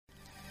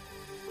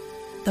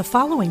The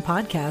following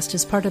podcast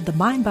is part of the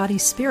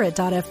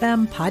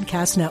MindBodySpirit.fm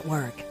podcast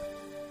network.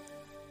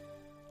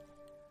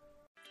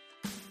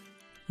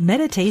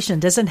 Meditation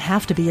doesn't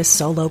have to be a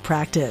solo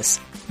practice.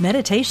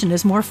 Meditation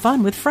is more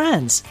fun with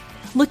friends.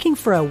 Looking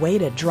for a way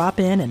to drop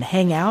in and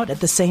hang out at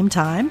the same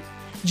time?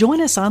 Join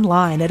us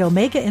online at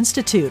Omega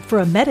Institute for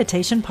a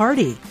meditation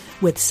party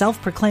with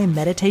self-proclaimed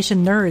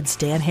meditation nerds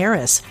Dan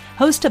Harris,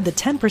 host of the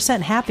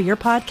 10% Happier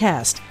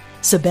podcast,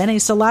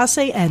 Sebene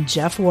Selassie, and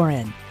Jeff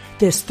Warren.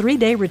 This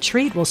 3-day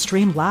retreat will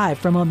stream live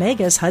from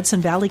Omega's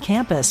Hudson Valley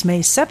campus May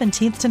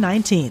 17th to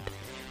 19th.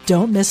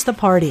 Don't miss the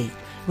party.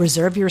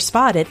 Reserve your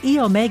spot at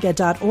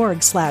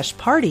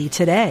eomega.org/party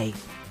today.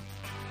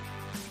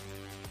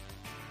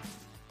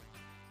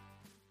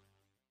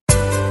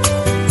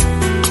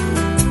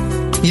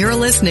 You're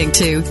listening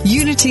to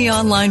Unity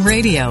Online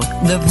Radio,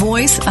 the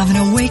voice of an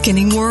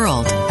awakening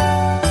world.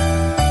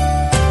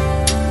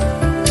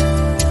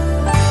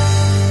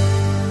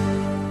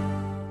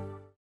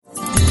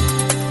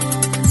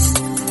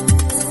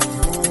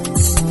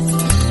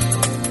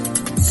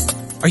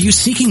 Are you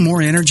seeking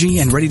more energy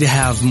and ready to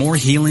have more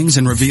healings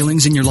and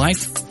revealings in your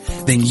life?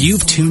 Then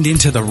you've tuned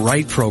into the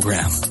right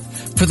program.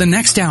 For the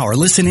next hour,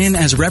 listen in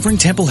as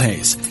Reverend Temple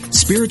Hayes,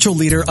 spiritual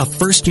leader of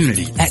First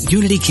Unity at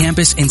Unity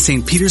Campus in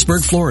St.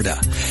 Petersburg, Florida,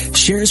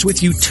 shares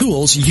with you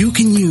tools you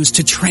can use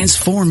to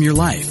transform your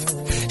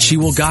life. She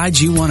will guide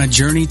you on a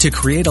journey to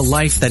create a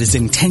life that is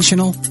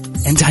intentional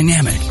and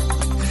dynamic.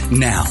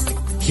 Now,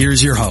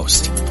 here's your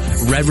host,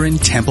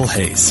 Reverend Temple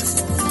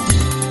Hayes.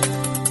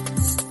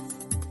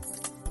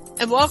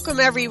 And welcome,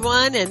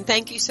 everyone, and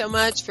thank you so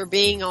much for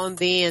being on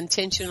The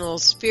Intentional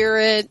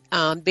Spirit.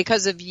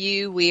 Because of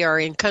you, we are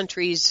in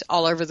countries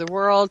all over the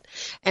world,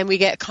 and we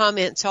get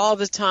comments all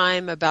the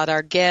time about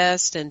our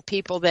guests and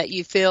people that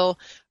you feel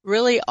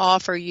really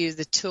offer you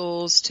the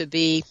tools to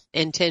be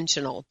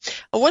intentional.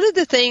 One of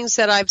the things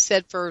that I've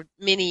said for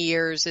many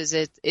years is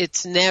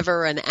it's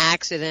never an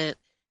accident.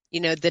 You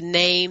know, the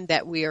name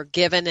that we are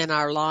given in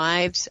our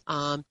lives,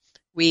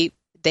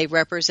 they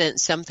represent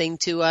something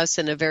to us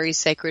in a very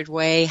sacred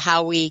way.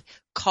 How we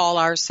call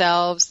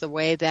ourselves, the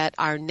way that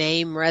our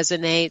name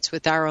resonates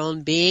with our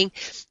own being.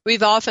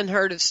 We've often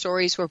heard of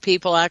stories where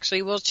people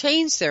actually will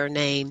change their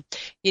name,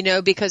 you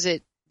know, because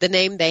the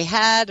name they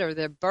had or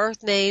their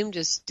birth name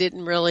just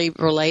didn't really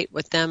relate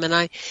with them. And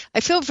I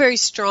feel very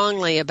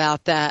strongly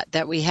about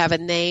that we have a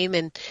name,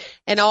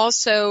 and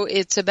also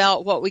it's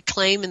about what we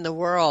claim in the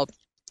world.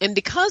 And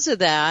because of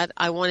that,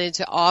 I wanted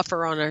to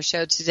offer on our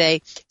show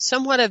today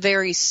somewhat a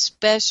very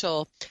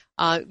special,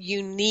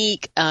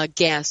 unique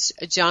guest,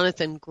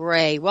 Jonathan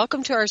Gray.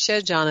 Welcome to our show,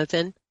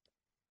 Jonathan.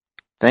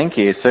 Thank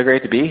you. It's so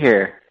great to be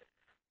here.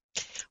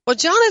 Well,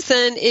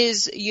 Jonathan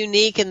is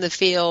unique in the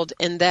field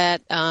in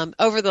that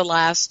over the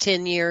last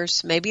 10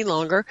 years, maybe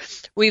longer,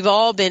 we've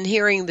all been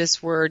hearing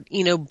this word,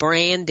 you know,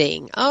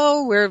 branding.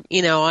 Oh,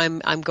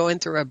 I'm going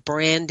through a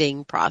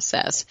branding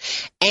process.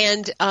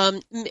 And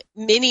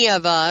many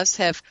of us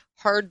have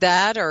heard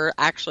that or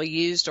actually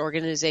used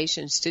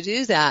organizations to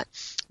do that.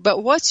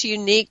 But what's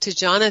unique to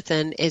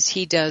Jonathan is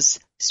he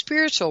does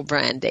spiritual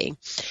branding.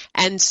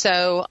 And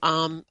so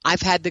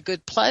I've had the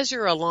good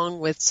pleasure, along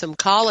with some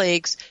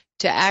colleagues,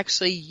 to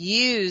actually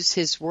use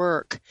his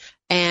work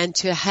and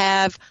to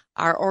have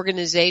our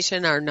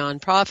organization, our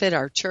nonprofit,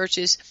 our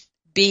churches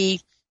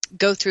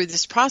go through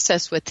this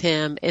process with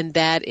him, in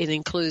that it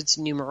includes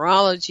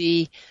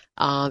numerology,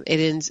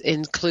 it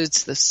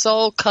includes the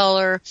soul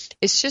color.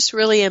 It's just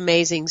really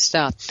amazing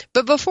stuff.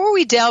 But before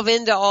we delve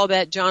into all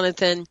that,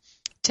 Jonathan,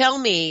 tell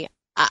me,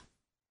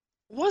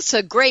 what's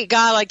a great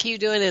guy like you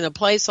doing in a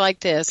place like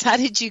this? How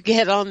did you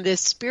get on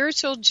this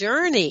spiritual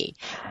journey?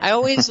 I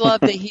always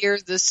love to hear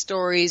the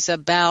stories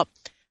about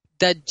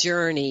the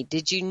journey.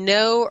 Did you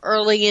know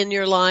early in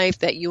your life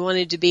that you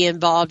wanted to be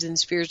involved in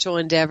spiritual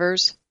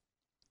endeavors?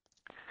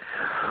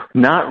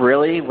 Not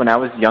really. When I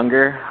was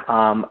younger,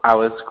 I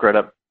was grown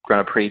up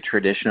pretty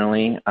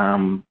traditionally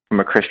from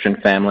a Christian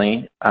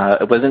family.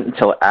 It wasn't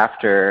until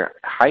after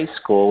high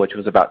school, which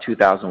was about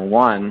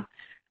 2001,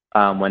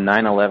 when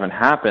 9/11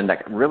 happened,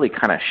 that really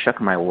kind of shook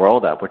my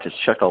world up, which has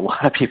shook a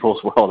lot of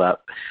people's world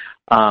up.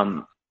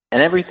 And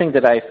everything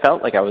that I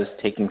felt like I was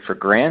taking for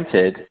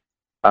granted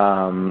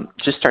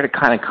just started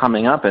kind of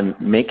coming up and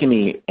making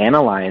me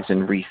analyze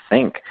and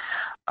rethink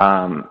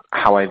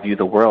how I view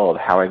the world,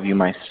 how I view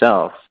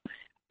myself,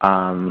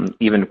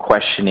 even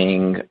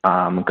questioning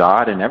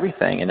God and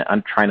everything. And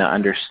I'm trying to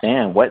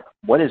understand what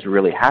is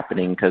really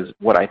happening, because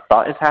what I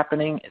thought is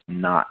happening is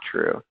not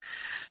true.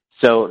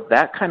 So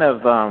that kind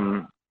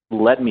of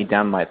led me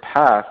down my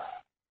path,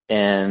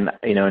 and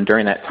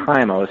during that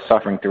time I was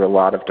suffering through a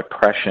lot of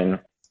depression,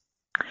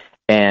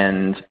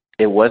 and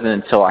it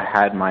wasn't until I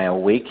had my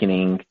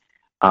awakening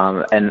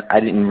and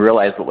I didn't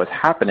realize what was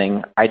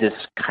happening. I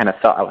just kind of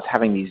felt I was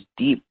having these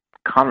deep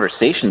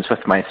conversations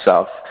with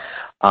myself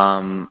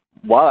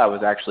while I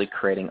was actually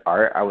creating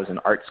art. I was in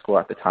art school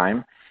at the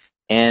time,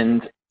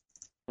 and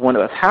when it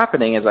was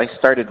happening is I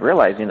started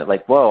realizing that,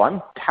 like, whoa,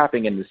 I'm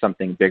tapping into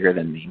something bigger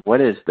than me.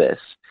 What is this?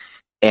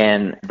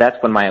 And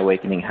that's when my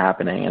awakening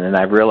happening. And then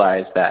I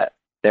realized that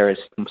there is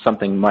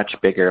something much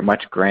bigger,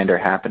 much grander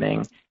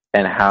happening,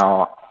 and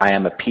how I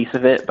am a piece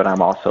of it, but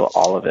I'm also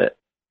all of it.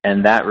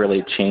 And that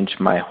really changed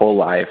my whole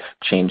life,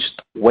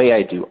 changed the way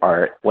I do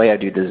art, the way I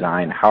do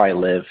design, how I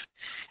live,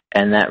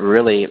 and that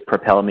really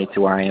propelled me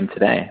to where I am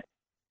today.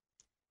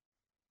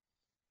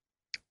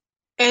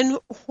 And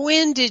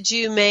when did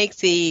you make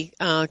the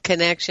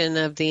connection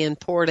of the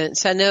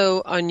importance? I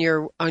know on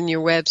your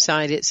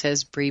website it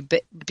says be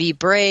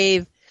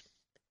brave,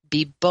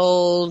 be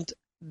bold,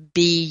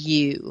 be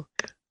you.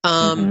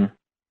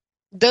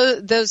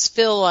 Those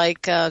feel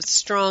like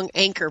strong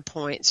anchor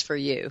points for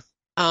you.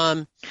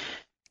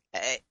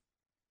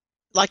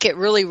 Like it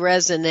really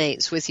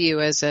resonates with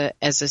you as a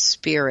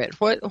spirit.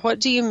 What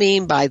do you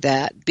mean by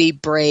that? Be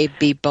brave,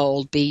 be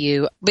bold, be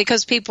you.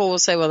 Because people will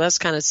say, well, that's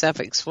kind of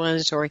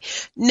self-explanatory.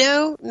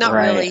 No, not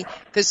really,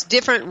 because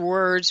different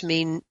words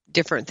mean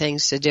different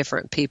things to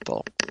different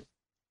people.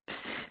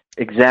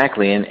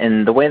 Exactly,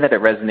 and the way that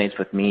it resonates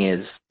with me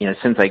is,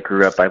 since I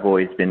grew up, I've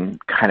always been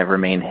kind of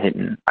remained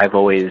hidden. I've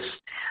always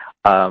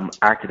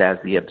acted as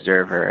the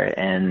observer,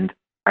 and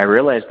I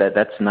realized that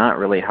that's not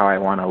really how I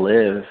want to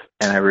live,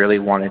 and I really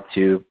wanted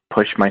to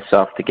push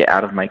myself to get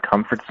out of my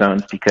comfort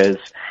zones because,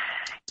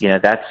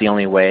 that's the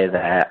only way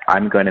that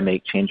I'm going to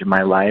make change in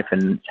my life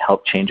and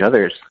help change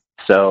others.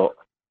 So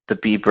the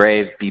be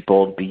brave, be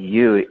bold, be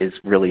you is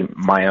really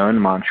my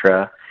own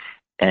mantra,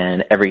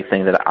 and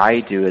everything that I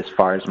do as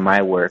far as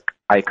my work,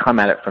 I come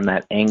at it from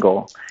that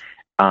angle.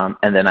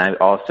 And then I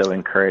also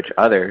encourage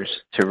others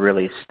to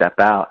really step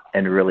out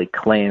and really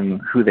claim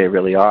who they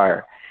really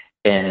are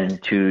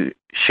and to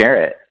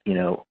share it,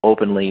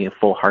 openly,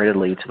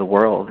 full-heartedly to the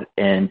world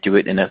and do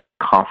it in a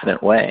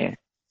confident way.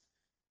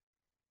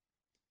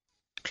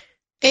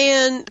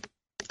 And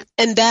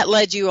that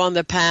led you on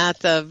the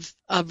path of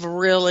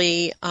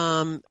really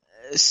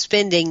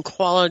spending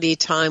quality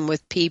time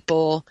with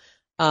people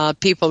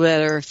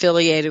that are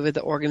affiliated with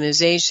the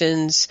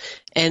organizations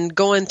and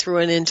going through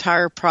an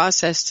entire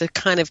process to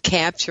kind of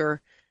capture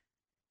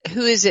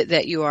who is it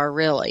that you are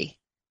really.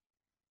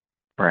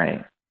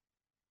 Right.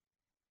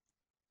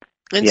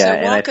 And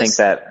and I think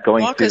that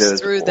going through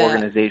those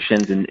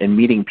organizations and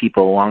meeting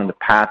people along the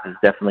path has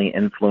definitely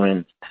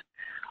influenced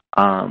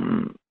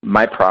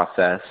my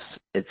process.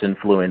 It's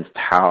influenced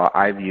how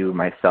I view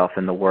myself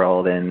in the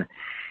world, and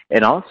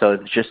also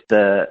it's just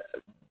the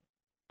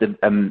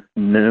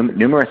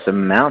numerous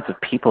amounts of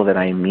people that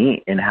I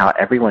meet and how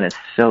everyone is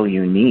so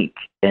unique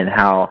and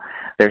how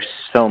there's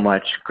so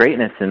much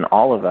greatness in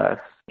all of us.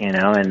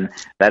 And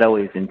that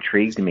always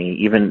intrigued me.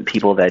 Even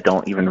people that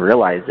don't even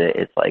realize it,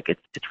 it's like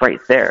it's right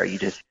there.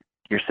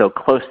 You're so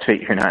close to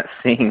it, you're not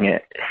seeing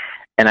it.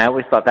 And I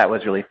always thought that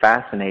was really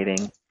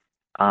fascinating.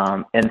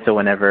 And so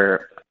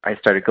whenever I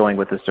started going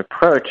with this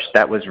approach,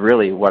 that was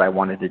really what I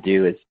wanted to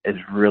do is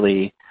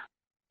really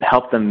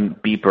help them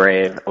be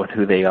brave with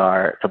who they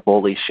are, to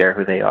boldly share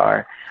who they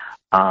are,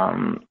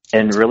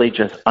 and really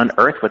just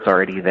unearth what's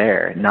already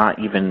there, not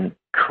even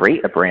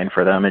create a brand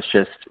for them. It's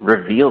just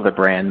reveal the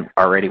brand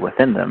already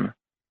within them.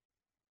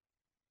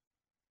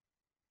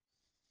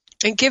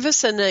 And give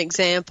us an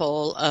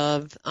example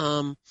of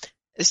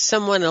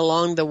someone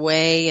along the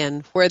way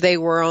and where they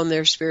were on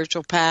their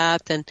spiritual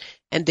path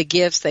and the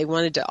gifts they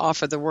wanted to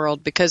offer the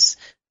world, because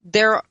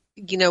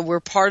we're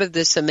part of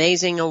this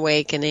amazing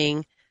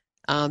awakening.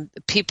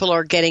 People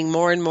are getting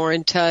more and more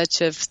in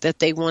touch of that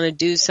they want to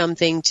do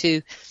something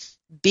to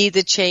be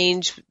the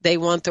change they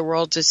want the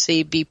world to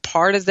see, be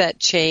part of that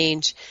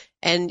change.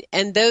 And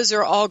those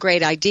are all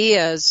great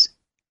ideas,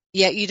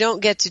 yet you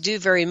don't get to do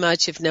very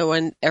much if no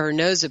one ever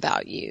knows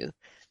about you.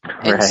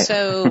 And right.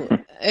 So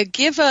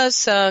give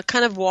us,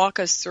 kind of walk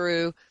us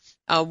through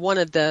one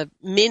of the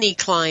many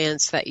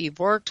clients that you've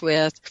worked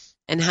with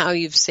and how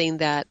you've seen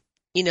that,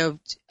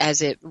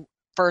 as it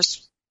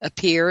first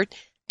appeared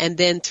and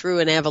then through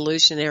an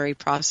evolutionary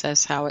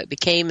process, how it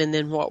became, and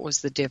then what was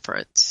the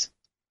difference?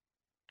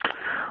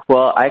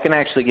 Well, I can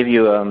actually give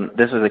you,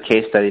 this was a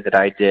case study that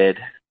I did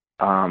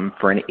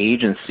for an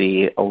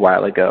agency a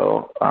while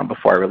ago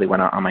before I really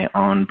went out on my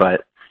own,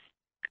 but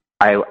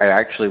I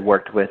actually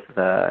worked with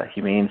the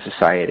Humane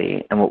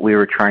Society, and what we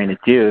were trying to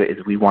do is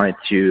we wanted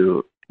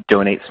to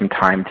donate some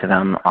time to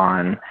them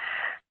on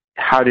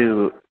how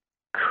to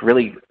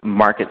really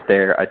market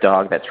a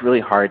dog that's really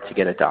hard to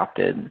get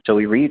adopted. So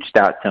we reached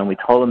out to them, we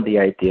told them the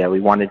idea,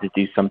 we wanted to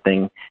do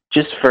something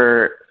just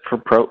for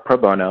pro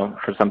bono,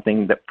 for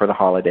something that for the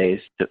holidays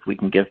that we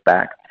can give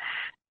back.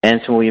 And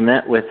so when we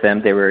met with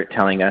them, they were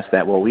telling us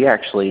that, well, we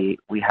have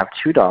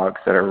two dogs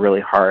that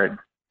are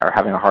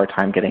having a hard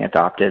time getting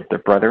adopted. They're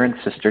brother and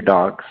sister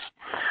dogs.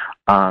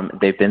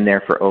 They've been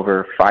there for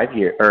over 5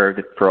 years, or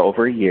for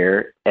over a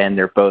year, and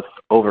they're both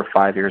over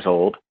 5 years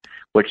old,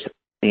 which,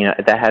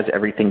 that has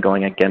everything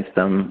going against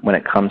them when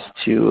it comes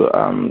to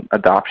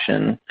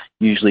adoption.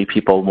 Usually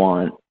people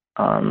want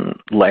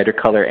lighter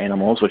color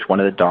animals, which one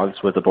of the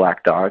dogs was a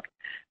black dog.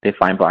 They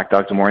find black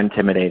dogs more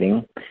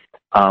intimidating.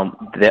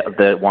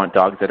 They want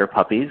dogs that are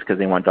puppies because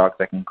they want dogs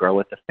that can grow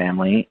with the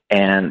family.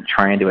 And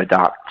trying to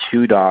adopt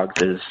two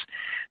dogs is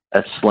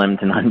a slim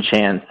to none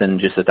chance than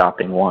just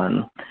adopting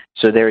one.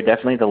 So they were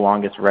definitely the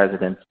longest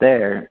residents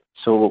there.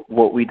 So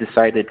what we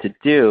decided to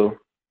do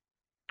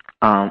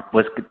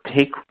was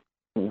take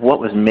what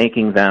was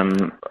making them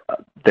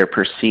their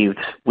perceived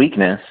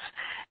weakness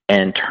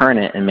and turn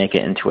it and make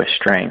it into a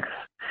strength.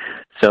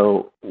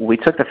 So we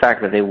took the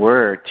fact that they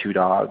were two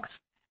dogs,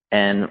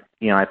 and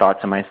I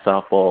thought to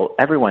myself, well,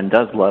 everyone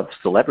does love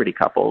celebrity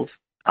couples,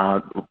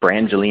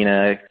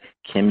 Brangelina,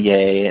 Kim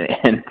Ye,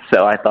 and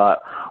so I thought,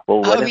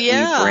 well, what if we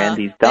brand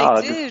these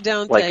dogs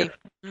a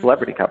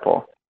celebrity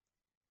couple?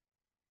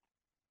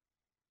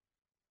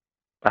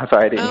 I'm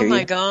sorry, I didn't hear you. Oh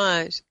my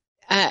gosh.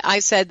 I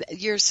said,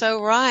 you're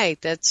so right.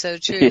 That's so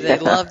true. Yeah. They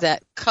love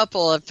that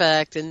couple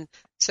effect. And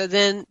so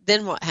then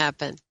what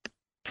happened?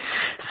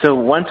 So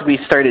once we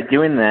started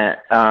doing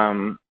that,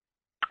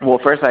 well,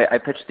 first I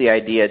pitched the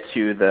idea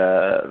to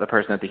the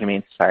person at the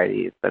Humane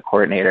Society, the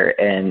coordinator,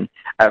 and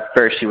at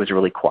first she was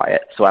really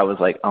quiet. So I was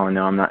like, oh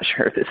no, I'm not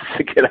sure if this is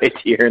a good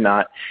idea or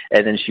not.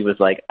 And then she was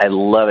like, I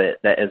love it.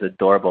 That is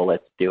adorable.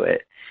 Let's do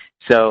it.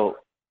 So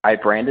I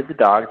branded the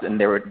dogs, and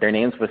their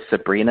names was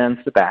Sabrina and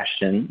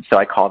Sebastian, so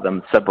I called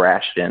them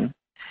Sebrastion.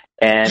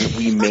 And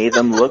we made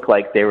them look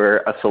like they were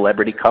a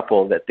celebrity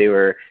couple, that they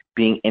were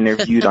being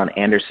interviewed on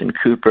Anderson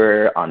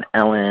Cooper, on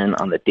Ellen,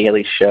 on The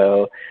Daily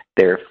Show.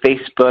 Their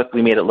Facebook,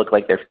 we made it look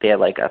like they had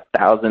like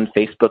 1,000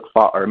 Facebook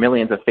or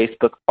millions of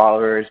Facebook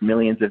followers,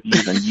 millions of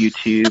views on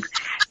YouTube.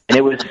 And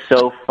it was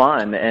so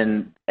fun,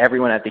 and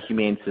everyone at the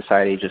Humane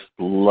Society just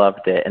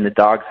loved it, and the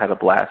dogs had a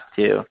blast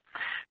too.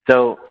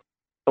 So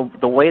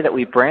the way that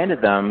we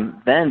branded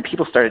them, then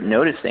people started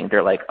noticing.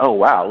 They're like, oh,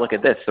 wow, look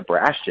at this,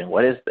 Sebastian,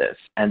 what is this?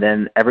 And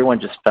then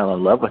everyone just fell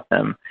in love with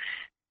them.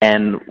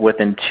 And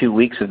within 2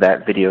 weeks of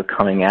that video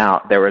coming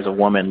out, there was a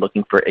woman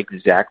looking for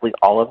exactly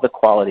all of the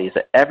qualities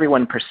that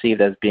everyone perceived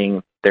as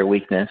being their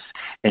weakness,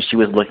 and she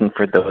was looking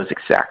for those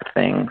exact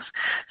things.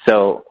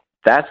 So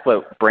that's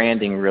what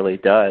branding really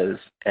does,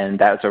 and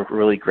that's a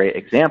really great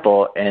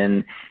example.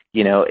 And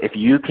if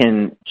you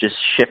can just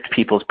shift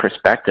people's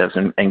perspectives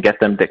and get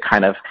them to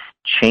kind of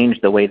change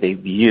the way they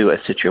view a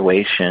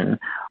situation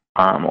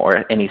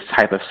or any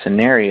type of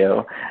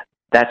scenario,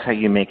 that's how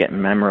you make it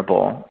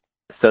memorable.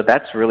 So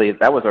that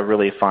was a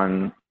really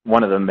fun,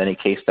 one of the many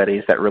case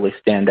studies that really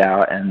stand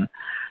out. And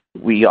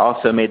we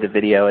also made the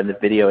video, and the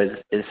video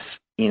is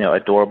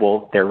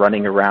adorable. They're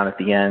running around at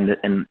the end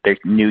in their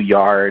new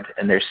yard,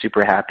 and they're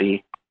super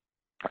happy.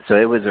 So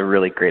it was a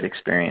really great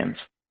experience.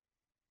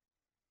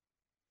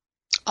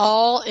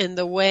 All in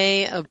the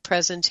way of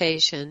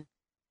presentation.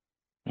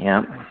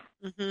 Yeah.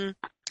 Mm-hmm.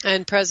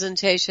 And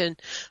presentation.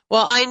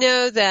 Well, I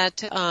know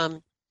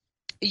that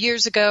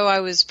years ago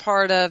I was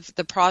part of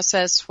the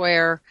process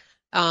where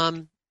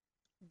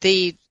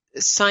the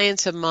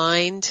science of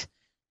mind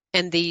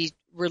and the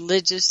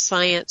religious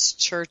science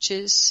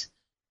churches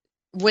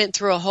went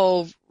through a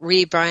whole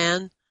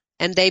rebrand,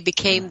 and they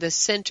became the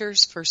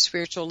Centers for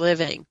Spiritual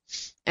Living.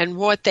 And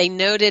what they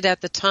noted at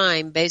the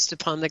time, based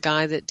upon the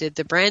guy that did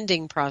the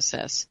branding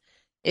process,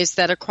 is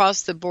that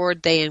across the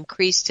board they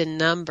increased in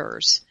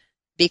numbers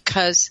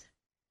because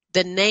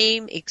the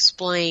name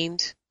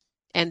explained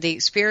and the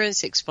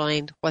experience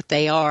explained what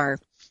they are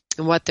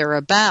and what they're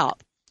about.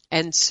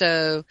 And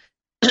so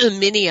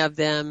many of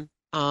them,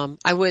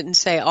 I wouldn't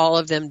say all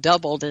of them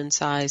doubled in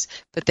size,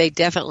 but they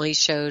definitely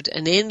showed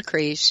an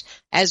increase,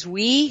 as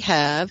we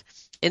have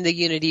in the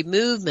Unity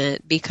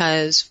movement,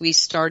 because we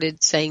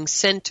started saying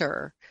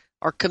center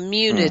or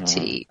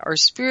community or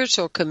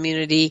spiritual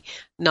community,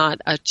 not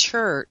a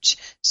church.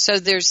 So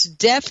there's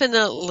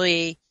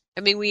definitely,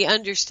 we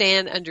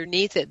understand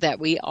underneath it that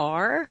we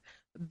are,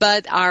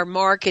 but our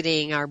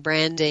marketing, our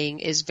branding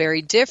is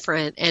very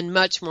different and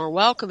much more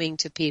welcoming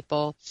to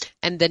people.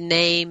 And the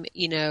name,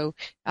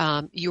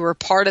 you were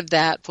part of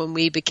that when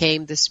we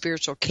became the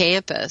Spiritual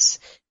Campus.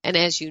 And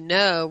as you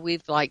know,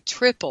 we've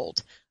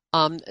tripled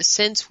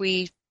since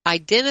we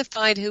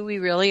identified who we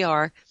really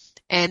are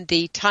and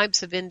the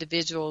types of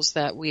individuals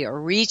that we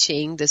are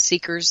reaching, the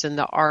seekers and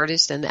the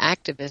artists and the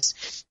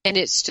activists. And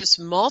it's just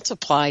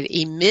multiplied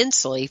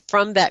immensely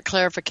from that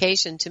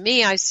clarification. To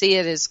me, I see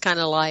it as kind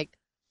of like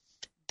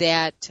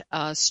that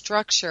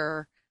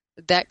structure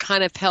that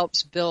kind of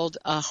helps build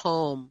a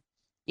home.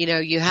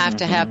 You have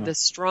to have the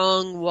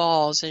strong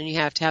walls, and you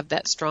have to have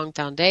that strong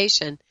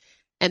foundation,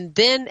 and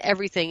then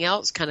everything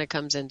else kind of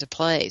comes into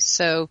place.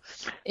 So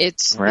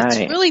it's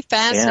really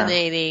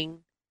fascinating,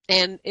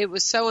 and it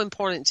was so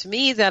important to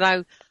me that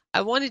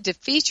I wanted to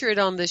feature it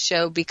on the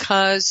show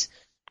because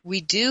we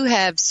do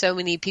have so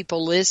many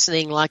people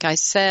listening, like I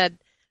said,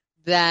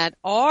 that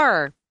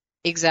are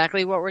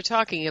exactly what we're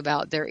talking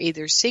about. They're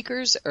either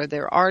seekers or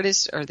they're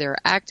artists or they're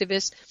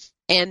activists,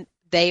 and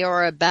they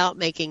are about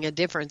making a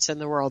difference in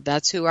the world.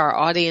 That's who our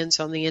audience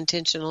on the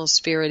Intentional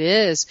Spirit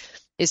is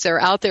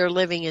they're out there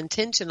living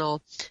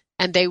intentional,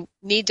 and they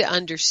need to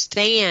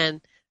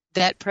understand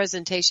that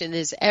presentation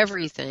is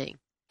everything,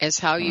 as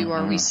how you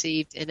are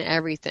received in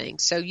everything.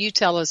 So you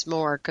tell us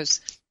more,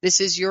 because this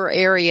is your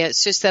area.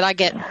 It's just that I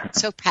get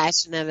so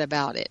passionate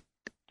about it.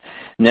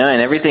 No,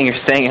 and everything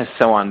you're saying is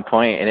so on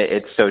point, and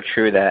it's so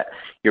true that,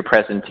 your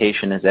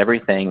presentation is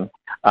everything,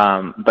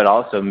 but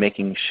also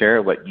making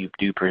sure what you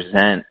do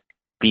present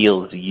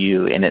feels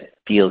you and it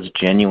feels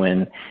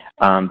genuine,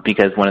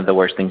 because one of the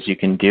worst things you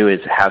can do is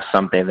have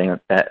something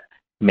that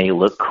may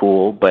look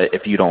cool, but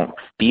if you don't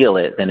feel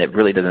it, then it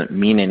really doesn't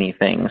mean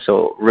anything.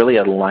 So really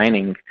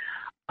aligning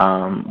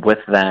with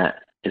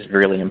that is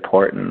really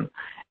important.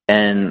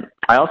 And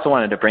I also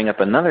wanted to bring up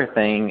another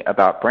thing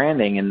about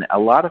branding, and a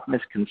lot of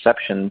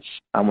misconceptions.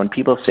 When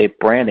people say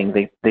branding,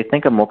 they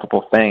think of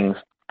multiple things.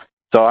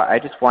 So I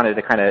just wanted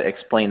to kind of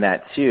explain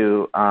that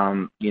too.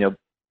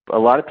 A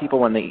lot of people,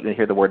 when they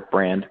hear the word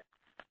brand,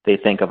 they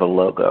think of a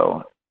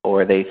logo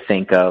or they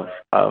think of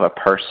a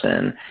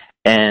person.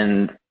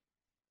 And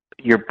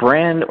your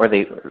brand, or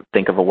they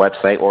think of a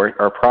website or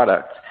a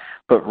product.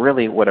 But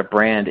really what a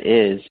brand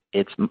is,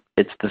 it's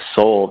the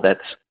soul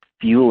that's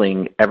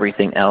fueling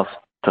everything else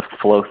to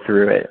flow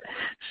through it.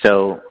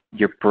 So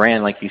your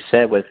brand, like you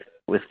said, with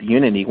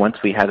Unity, once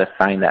we had to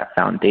find that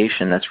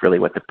foundation, that's really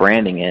what the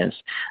branding is,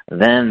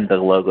 then the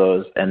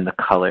logos and the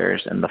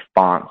colors and the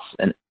fonts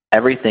and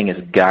everything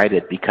is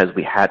guided because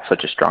we had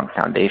such a strong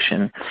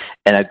foundation.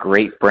 And a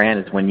great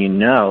brand is when you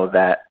know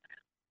that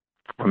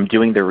from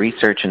doing the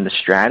research and the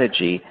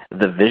strategy,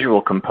 the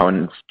visual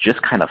components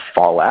just kind of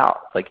fall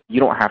out. Like, you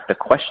don't have to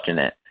question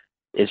it.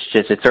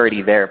 It's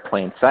already there,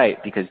 plain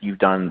sight, because you've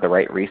done the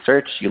right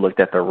research, you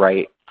looked at the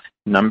right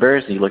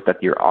numbers, you looked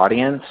at your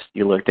audience,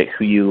 you looked at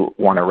who you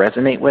want to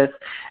resonate with,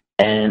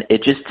 and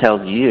it just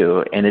tells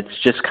you, and it's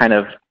just kind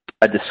of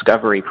a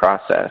discovery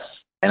process.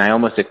 And I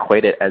almost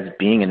equate it as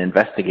being an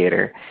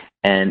investigator,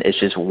 and it's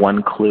just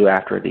one clue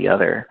after the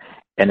other.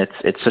 And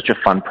it's such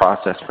a fun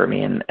process for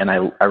me, and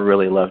I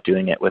really love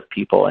doing it with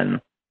people,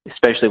 and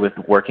especially with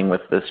working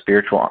with the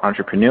spiritual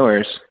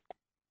entrepreneurs,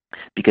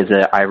 because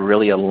I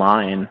really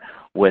align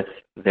with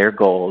their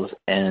goals,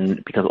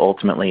 and because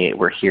ultimately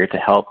we're here to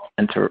help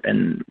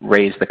and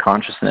raise the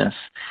consciousness.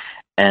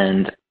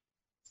 And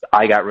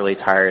I got really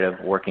tired of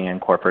working in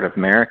corporate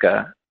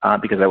America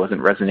because I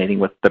wasn't resonating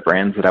with the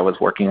brands that I was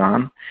working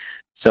on.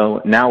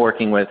 So now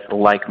working with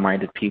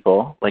like-minded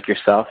people like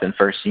yourself and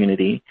First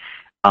Unity,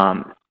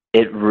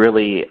 it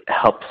really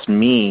helps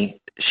me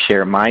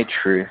share my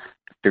truth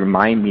through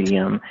my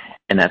medium,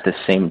 and at the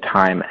same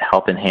time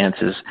help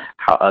enhances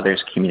how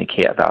others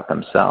communicate about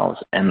themselves.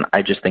 And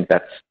I just think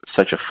that's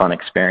such a fun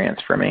experience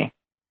for me.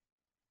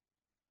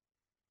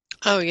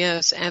 Oh,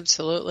 yes,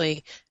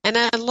 absolutely. And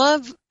I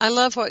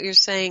love what you're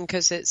saying,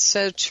 because it's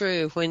so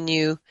true.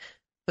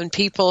 When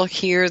people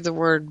hear the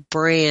word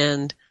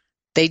brand,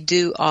 they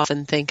do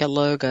often think a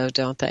logo,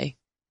 don't they?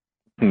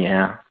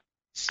 Yeah.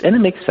 And it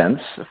makes sense,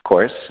 of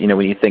course.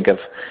 When you think of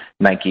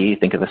Nike, you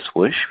think of a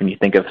swoosh. When you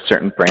think of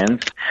certain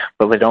brands,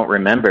 but they don't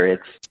remember,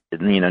 it's,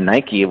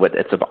 Nike, what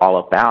it's all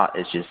about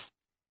is just,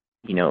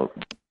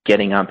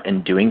 getting up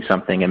and doing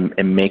something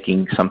and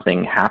making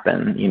something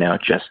happen,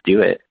 just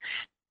do it.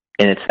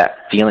 And it's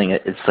that feeling,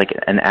 it's like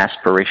an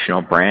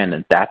aspirational brand,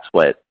 and that's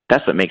what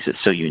makes it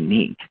so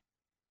unique.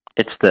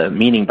 It's the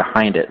meaning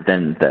behind it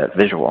than the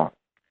visual.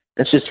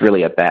 It's just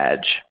really a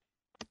badge.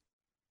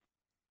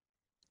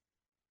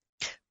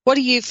 What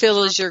do you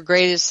feel is your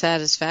greatest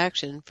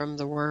satisfaction from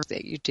the work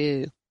that you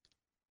do?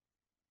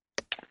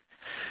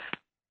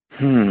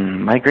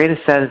 My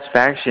greatest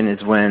satisfaction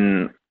is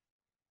when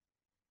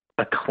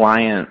a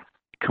client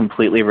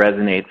completely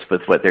resonates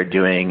with what they're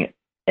doing,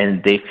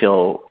 and they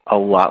feel a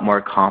lot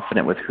more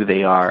confident with who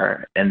they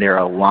are, and they're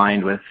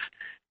aligned with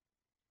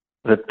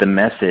the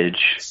message.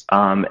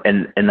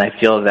 And I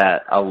feel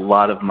that a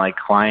lot of my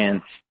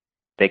clients,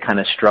 they kind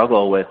of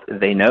struggle with,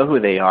 they know who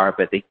they are,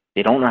 but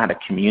they don't know how to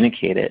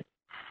communicate it.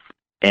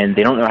 And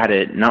they don't know how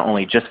to not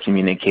only just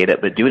communicate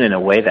it, but do it in a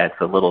way that's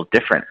a little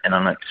different and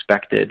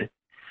unexpected.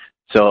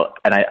 So,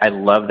 and I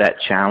love that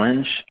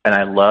challenge, and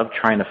I love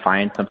trying to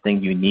find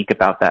something unique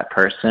about that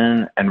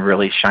person and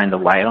really shine the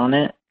light on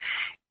it,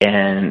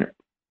 and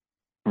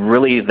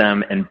really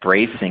them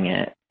embracing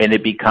it. And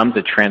it becomes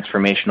a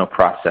transformational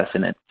process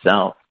in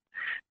itself.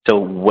 So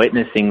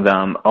witnessing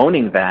them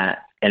owning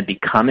that and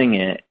becoming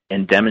it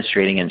and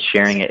demonstrating and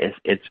sharing it,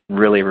 it's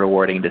really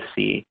rewarding to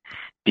see.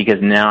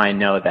 Because now I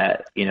know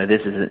that,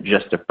 this isn't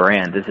just a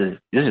brand. This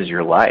is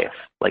your life.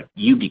 Like,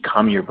 you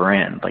become your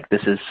brand. Like,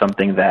 this is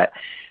something that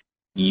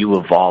you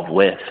evolve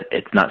with.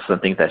 It's not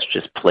something that's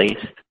just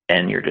placed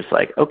and you're just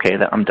like, okay,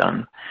 I'm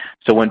done.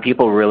 So when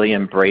people really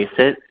embrace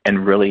it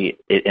and really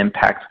it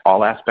impacts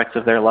all aspects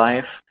of their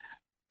life,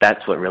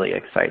 that's what really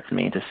excites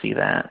me, to see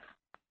that.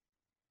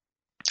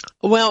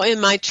 Well,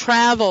 in my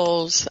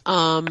travels,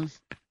 I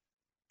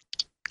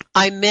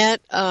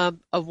met a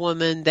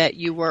woman that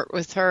you work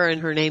with her,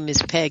 and her name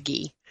is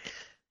Peggy.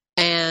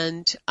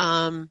 And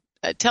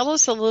tell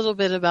us a little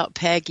bit about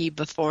Peggy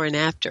before and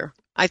after.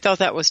 I thought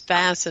that was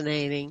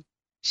fascinating.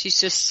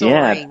 She's just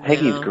soaring.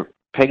 Yeah,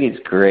 Peggy's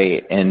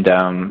great, and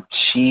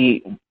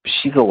she's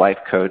a life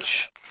coach.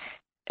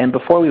 And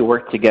before we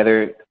worked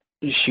together,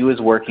 she was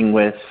working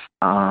with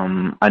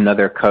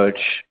another coach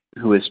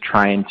who was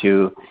trying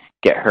to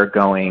get her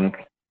going,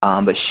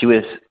 but she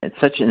was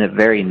in a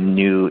very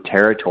new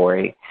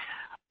territory.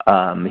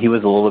 He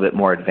was a little bit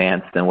more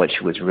advanced than what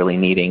she was really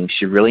needing.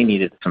 She really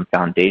needed some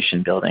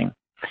foundation building.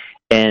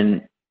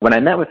 And when I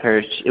met with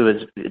her,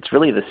 it's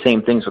really the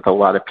same things with a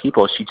lot of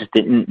people. She just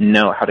didn't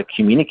know how to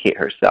communicate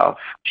herself.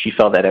 She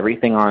felt that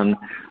everything on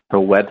her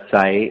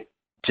website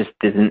just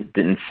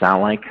didn't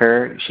sound like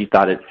her. She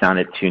thought it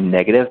sounded too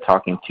negative,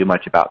 talking too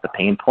much about the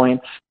pain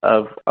points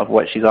of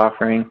what she's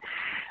offering.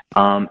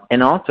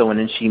 And also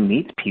when she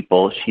meets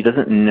people, she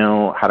doesn't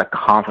know how to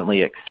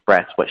confidently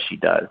express what she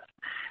does.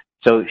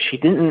 So she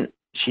didn't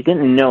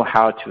know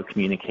how to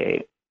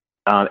communicate.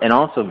 And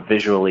also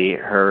visually,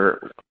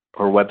 her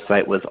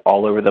website was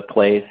all over the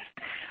place.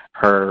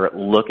 Her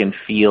look and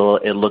feel,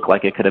 it looked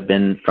like it could have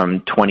been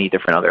from 20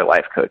 different other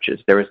life coaches.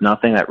 There was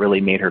nothing that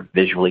really made her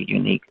visually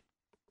unique.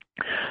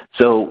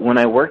 So when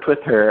I worked with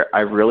her, I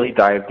really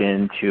dived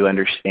into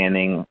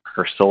understanding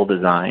her soul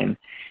design.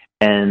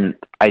 And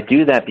I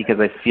do that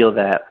because I feel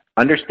that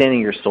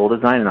understanding your soul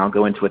design, and I'll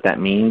go into what that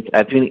means,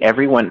 I think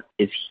everyone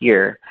is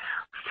here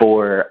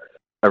for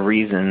a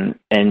reason,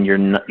 and your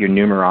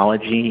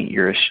numerology,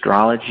 your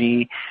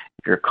astrology,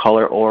 your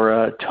color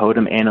aura,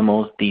 totem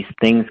animals, these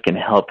things can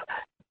help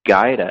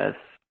guide us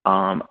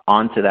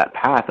onto that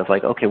path of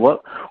like, okay,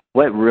 what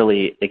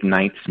really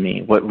ignites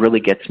me? What really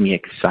gets me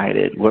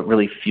excited? What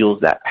really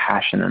fuels that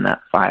passion and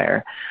that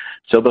fire?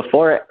 So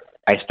before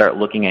I start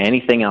looking at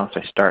anything else,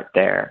 I start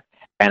there,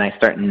 and I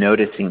start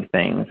noticing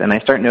things, and I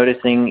start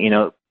noticing,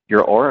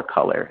 your aura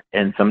color,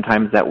 and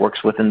sometimes that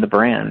works within the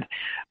brand,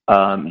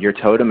 your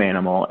totem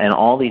animal, and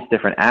all these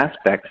different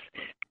aspects.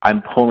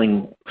 I'm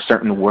pulling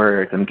certain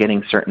words, I'm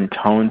getting certain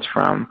tones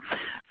from.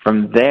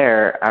 From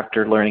there,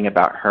 after learning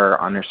about her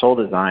on her soul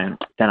design,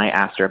 then I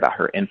asked her about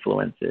her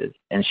influences,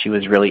 and she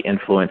was really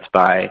influenced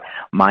by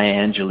Maya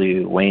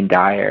Angelou, Wayne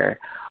Dyer,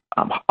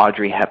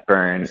 Audrey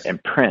Hepburn,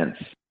 and Prince.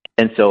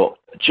 And so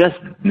just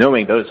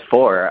knowing those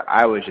four,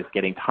 I was just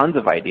getting tons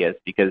of ideas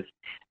because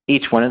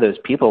each one of those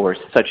people were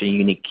such a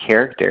unique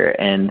character.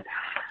 And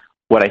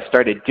what I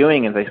started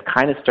doing is I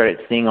kind of started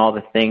seeing all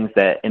the things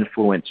that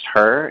influenced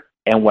her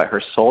and what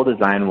her soul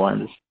design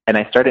was. And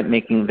I started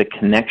making the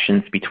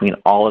connections between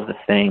all of the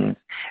things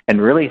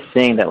and really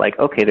seeing that, like,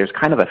 okay, there's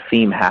kind of a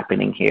theme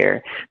happening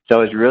here. So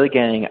I was really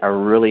getting a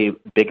really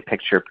big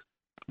picture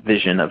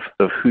vision of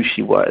who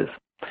she was.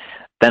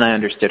 Then I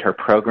understood her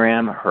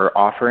program, her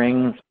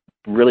offerings,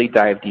 really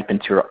dived deep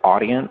into her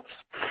audience.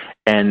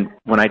 And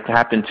when I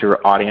tapped into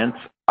her audience,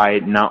 I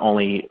not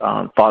only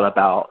thought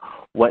about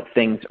what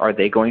things are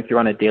they going through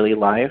on a daily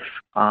life,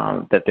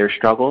 that their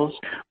struggles,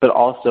 but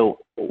also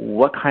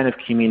what kind of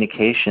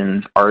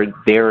communications are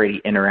they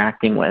already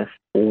interacting with?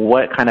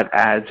 What kind of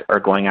ads are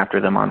going after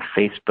them on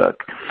Facebook?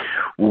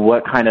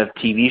 What kind of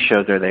TV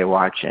shows are they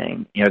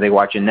watching? Are they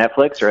watching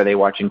Netflix or are they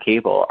watching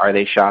cable? Are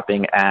they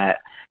shopping at,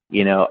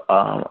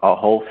 a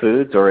Whole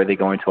Foods, or are they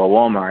going to a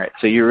Walmart?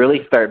 So you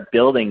really start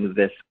building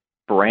this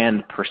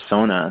brand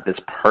persona, this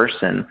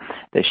person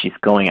that she's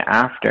going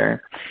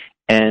after.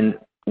 And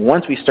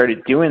once we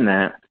started doing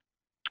that,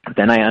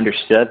 then I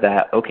understood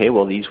that, okay,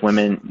 well, these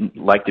women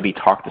like to be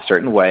talked a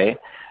certain way.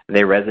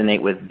 They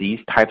resonate with these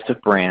types of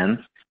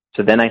brands.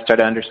 So then I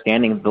started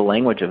understanding the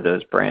language of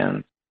those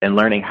brands and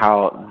learning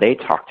how they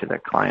talk to their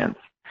clients,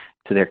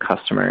 to their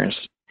customers.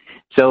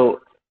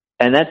 So,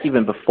 and that's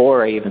even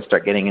before I even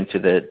start getting into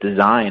the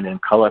design and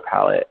color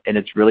palette. And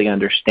it's really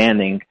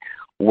understanding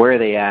where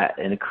they at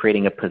and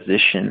creating a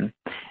position.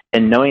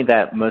 And knowing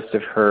that most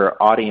of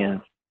her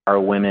audience are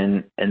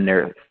women in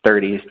their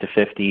 30s to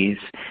 50s.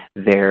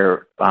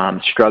 They're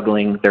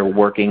struggling. They're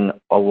working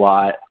a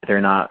lot.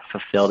 They're not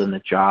fulfilled in the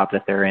job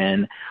that they're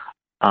in,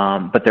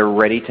 but they're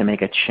ready to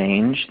make a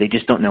change. They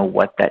just don't know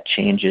what that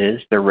change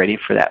is. They're ready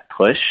for that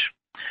push.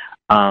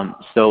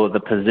 So the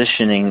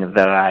positioning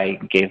that I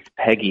gave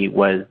Peggy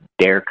was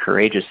Dare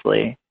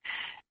Courageously.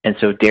 And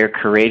so Dare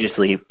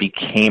Courageously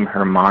became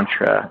her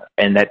mantra,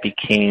 and that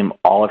became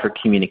all of her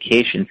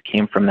communications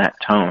came from that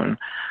tone.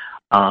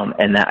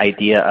 And that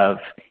idea of,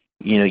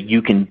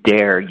 you can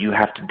dare, you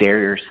have to dare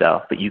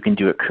yourself, but you can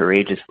do it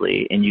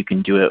courageously, and you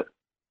can do it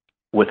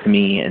with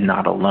me and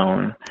not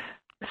alone.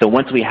 So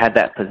once we had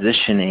that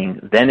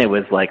positioning, then it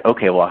was like,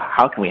 okay, well,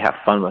 how can we have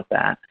fun with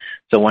that?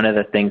 So one of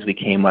the things we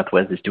came up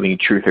with is doing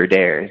truth or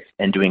dares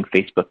and doing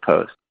Facebook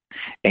posts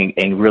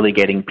and really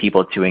getting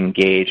people to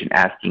engage and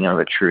asking them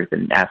the truth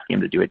and asking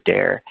them to do a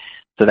dare.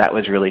 So that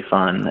was really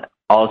fun.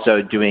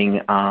 Also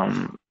doing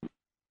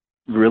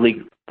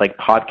really like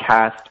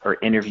podcasts or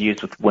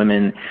interviews with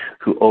women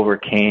who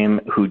overcame,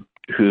 who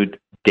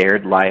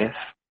dared life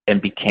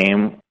and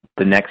became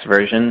the next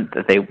version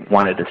that they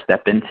wanted to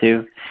step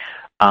into.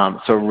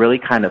 So really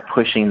kind of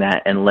pushing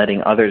that and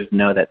letting others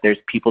know that there's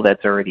people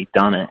that's already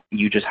done it.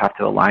 You just have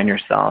to align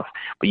yourself,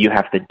 but you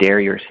have to dare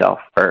yourself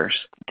first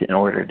in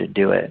order to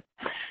do it.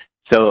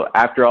 So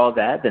after all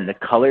that, then the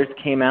colors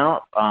came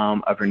out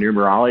of her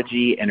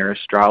numerology and her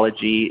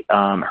astrology.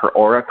 Her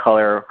aura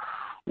color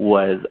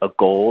was a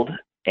gold,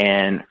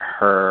 and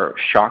her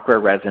chakra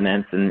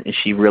resonance, and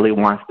she really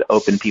wants to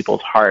open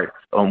people's hearts,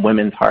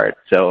 women's hearts.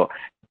 So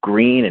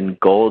green and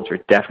golds were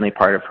definitely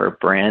part of her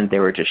brand. They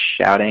were just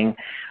shouting.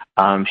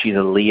 She's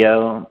a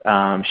Leo.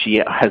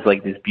 She has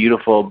like this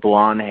beautiful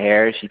blonde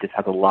hair. She just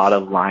has a lot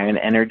of lion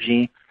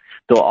energy.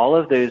 So all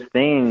of those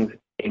things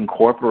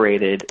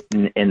incorporated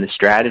in the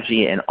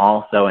strategy and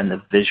also in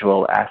the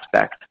visual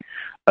aspect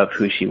of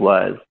who she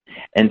was.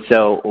 And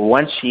so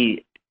once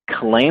she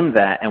claimed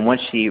that and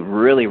once she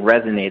really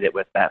resonated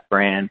with that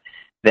brand,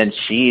 then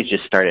she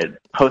just started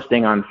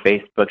posting on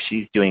Facebook.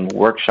 She's doing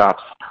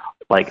workshops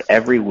like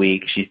every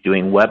week. She's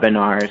doing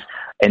webinars,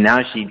 and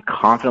now she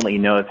confidently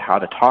knows how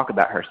to talk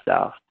about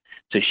herself.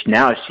 So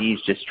now she's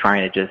just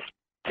trying to just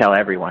tell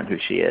everyone who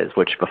she is,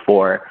 which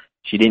before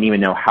she didn't even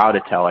know how to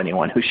tell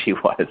anyone who she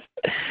was.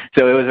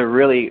 So it was a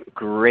really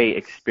great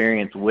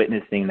experience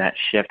witnessing that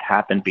shift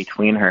happen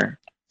between her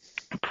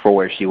for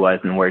where she was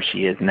and where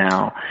she is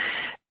now.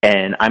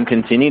 And I'm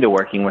continuing to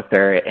working with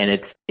her, and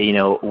it's, you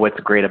know, what's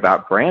great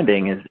about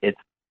branding is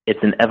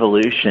it's an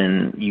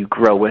evolution. You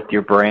grow with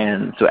your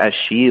brand. So as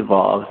she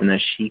evolves and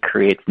as she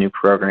creates new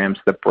programs,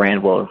 the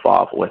brand will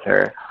evolve with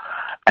her.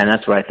 And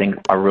that's what I think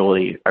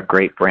a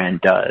great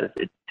brand does.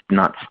 It's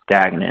not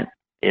stagnant.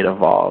 It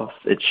evolves.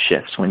 It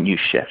shifts. When you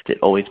shift, it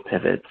always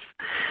pivots.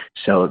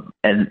 So,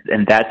 and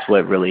that's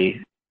what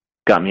really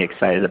got me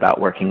excited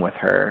about working with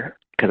her,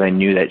 because I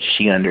knew that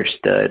she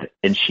understood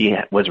and she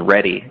was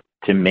ready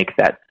to make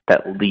that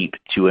leap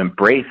to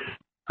embrace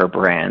her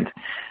brand.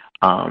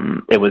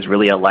 It was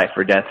really a life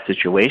or death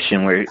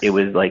situation where it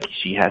was like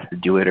she has to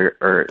do it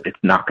or it's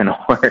not going to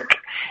work.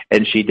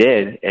 And she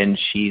did, and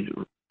she's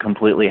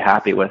completely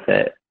happy with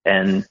it.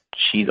 And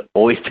she's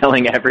always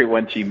telling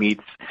everyone she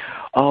meets,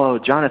 "Oh,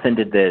 Jonathan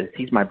did this.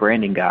 He's my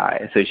branding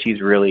guy." So she's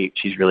really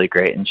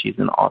great, and she's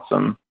an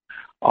awesome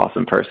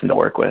person to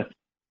work with.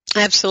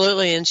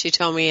 Absolutely, and she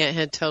told me it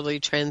had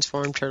totally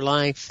transformed her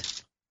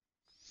life.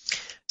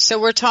 So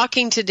we're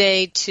talking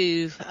today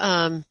to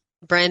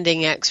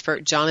branding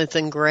expert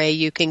Jonathan Gray.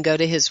 You can go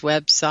to his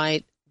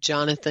website,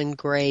 Jonathan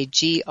Gray,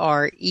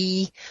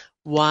 GREYE.com.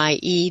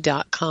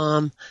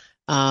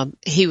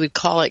 He would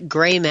call it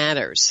Gray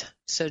Matters.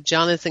 So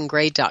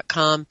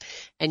jonathangray.com,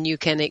 and you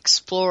can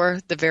explore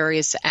the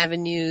various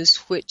avenues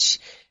which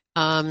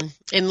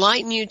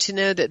enlighten you to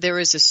know that there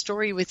is a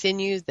story within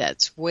you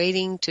that's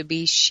waiting to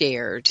be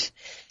shared.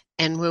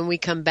 And when we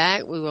come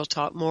back, we will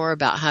talk more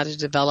about how to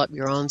develop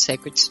your own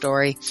sacred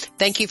story.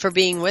 Thank you for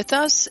being with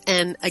us.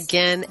 And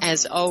again,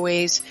 as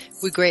always,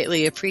 we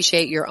greatly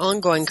appreciate your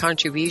ongoing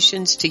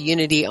contributions to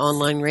Unity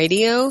Online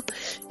Radio.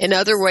 And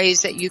other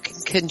ways that you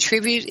can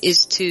contribute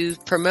is to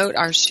promote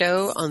our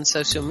show on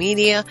social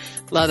media.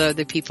 Let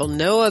other people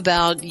know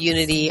about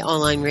Unity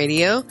Online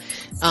Radio.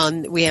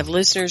 We have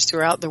listeners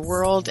throughout the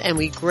world, and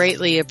we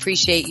greatly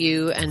appreciate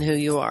you and who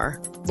you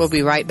are. We'll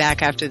be right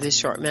back after this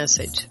short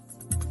message.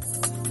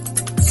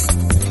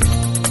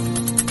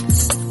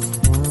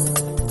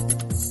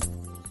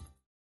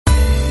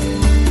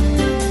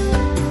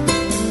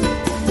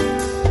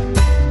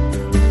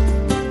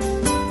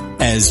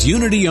 As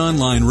Unity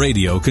Online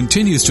Radio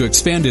continues to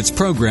expand its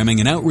programming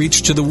and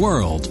outreach to the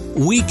world,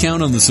 we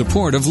count on the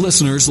support of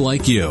listeners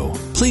like you.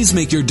 Please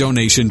make your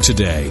donation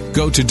today.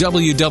 Go to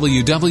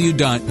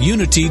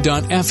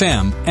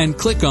www.unity.fm and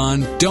click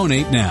on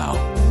Donate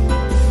Now.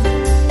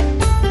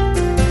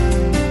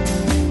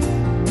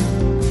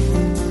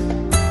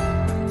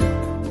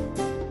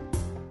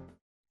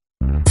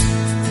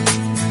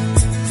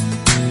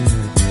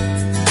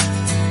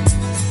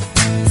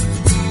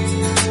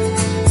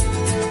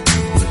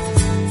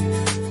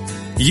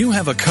 You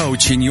have a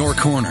coach in your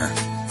corner,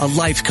 a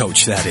life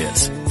coach, that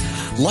is.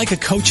 Like a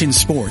coach in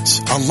sports,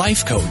 a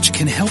life coach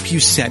can help you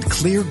set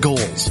clear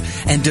goals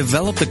and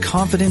develop the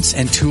confidence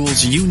and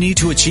tools you need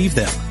to achieve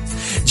them.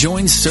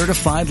 Join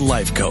certified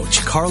life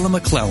coach Carla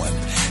McClellan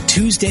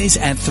Tuesdays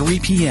at 3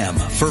 p.m.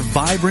 for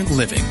Vibrant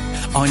Living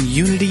on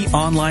Unity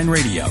Online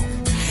Radio.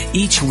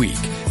 Each week,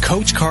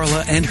 Coach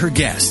Carla and her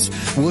guests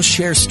will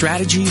share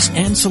strategies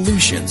and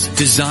solutions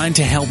designed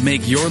to help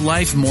make your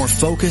life more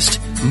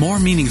focused, more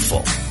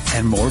meaningful,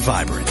 and more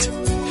vibrant.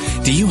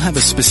 Do you have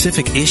a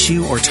specific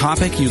issue or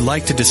topic you'd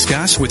like to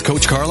discuss with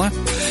Coach Carla?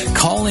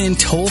 Call in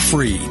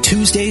toll-free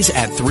Tuesdays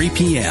at 3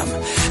 p.m.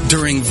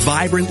 during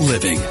Vibrant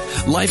Living,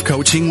 Life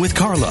Coaching with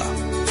Carla.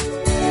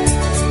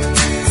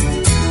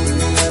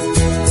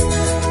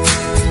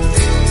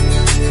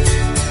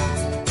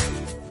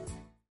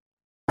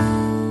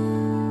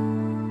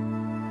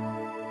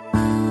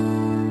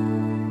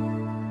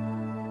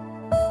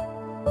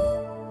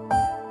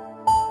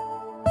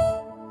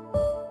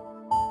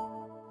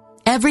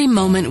 Every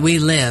moment we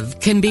live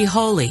can be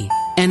holy,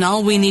 and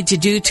all we need to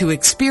do to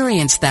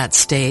experience that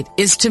state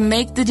is to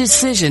make the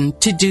decision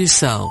to do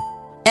so.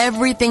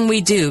 Everything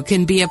we do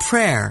can be a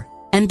prayer,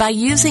 and by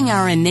using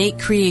our innate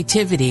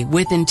creativity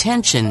with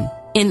intention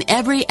in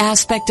every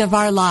aspect of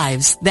our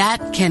lives,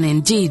 that can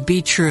indeed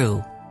be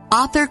true.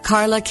 Author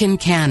Carla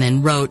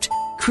Kincannon wrote,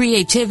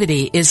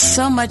 "Creativity is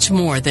so much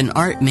more than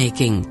art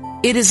making.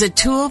 It is a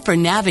tool for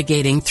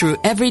navigating through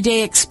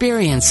everyday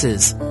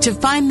experiences to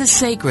find the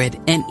sacred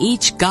in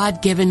each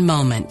God-given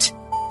moment.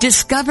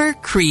 Discover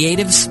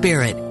creative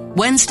spirit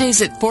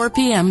Wednesdays at 4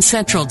 p.m.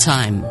 Central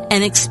Time,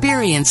 and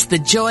experience the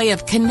joy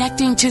of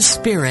connecting to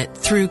Spirit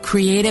through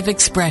creative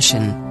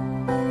expression.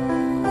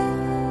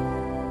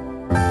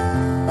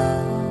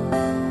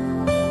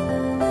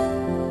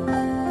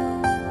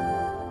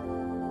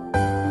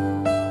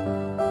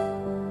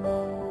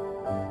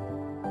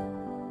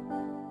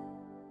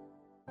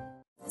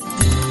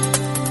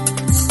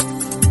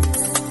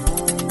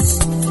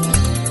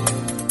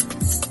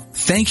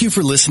 Thank you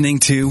for listening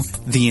to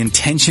The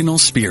Intentional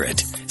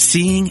Spirit,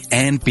 Seeing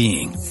and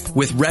Being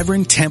with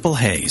Reverend Temple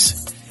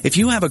Hayes. If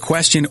you have a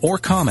question or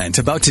comment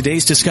about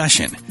today's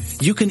discussion,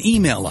 you can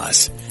email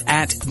us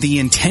at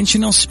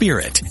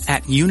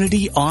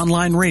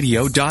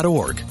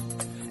theintentionalspirit@unityonlineradio.org.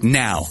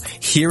 Now,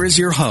 here is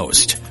your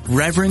host,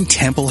 Reverend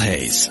Temple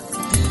Hayes.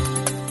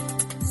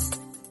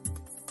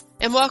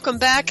 And welcome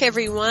back,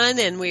 everyone.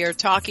 And we are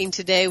talking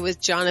today with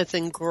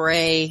Jonathan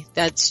Gray.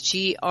 That's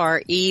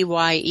GREYE.com,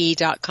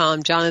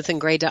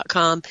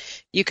 JonathanGray.com.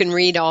 You can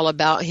read all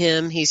about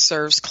him. He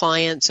serves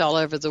clients all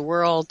over the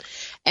world.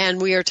 And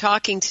we are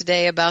talking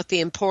today about the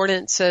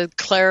importance of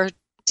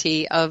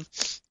clarity of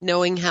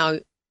knowing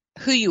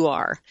who you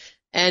are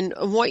and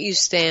what you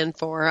stand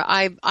for.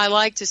 I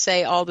like to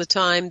say all the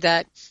time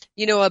that,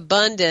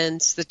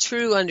 abundance, the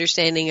true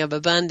understanding of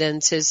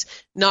abundance is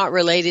not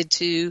related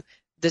to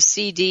the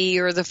CD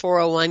or the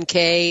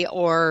 401k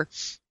or,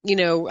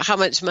 how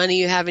much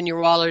money you have in your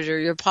wallet or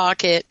your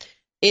pocket.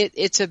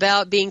 It's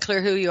about being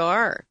clear who you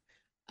are.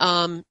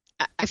 I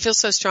feel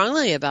so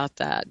strongly about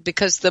that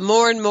because the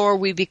more and more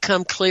we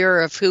become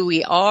clearer of who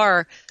we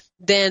are,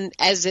 then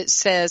as it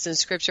says in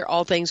Scripture,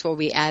 all things will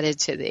be added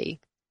to thee.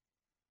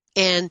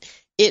 And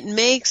it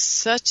makes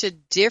such a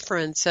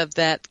difference of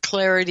that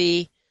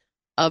clarity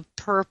of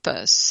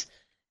purpose.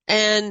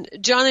 And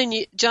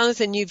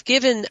Jonathan, you've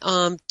given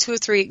 2 or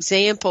 3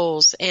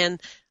 examples,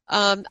 and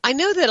I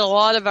know that a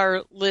lot of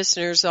our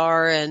listeners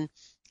are, and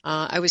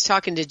I was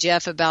talking to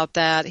Jeff about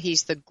that.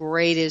 He's the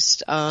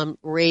greatest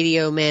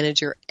radio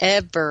manager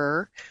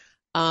ever.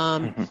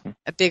 A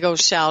big old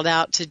shout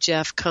out to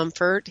Jeff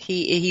Comfort.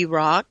 He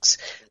rocks.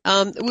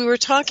 We were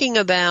talking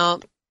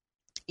about,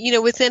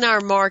 within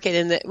our market,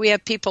 and that we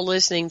have people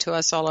listening to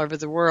us all over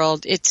the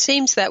world. It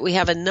seems that we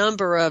have a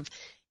number of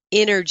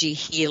energy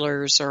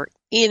healers or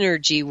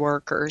energy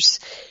workers.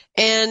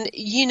 And,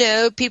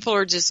 people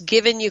are just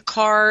giving you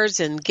cards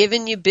and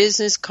giving you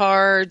business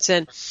cards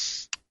and,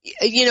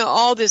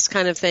 all this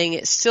kind of thing.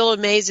 It still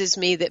amazes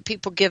me that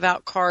people give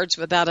out cards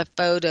without a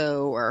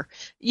photo or,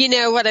 you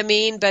know what I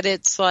mean? But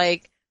it's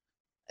like,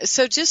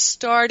 so just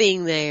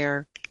starting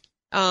there,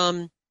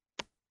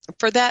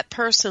 for that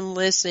person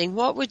listening,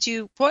 what would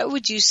you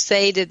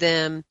say to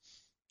them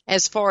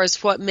as far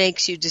as what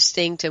makes you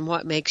distinct and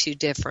what makes you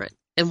different?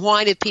 And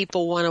why do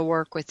people want to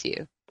work with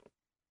you?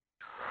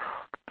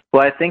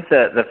 Well, I think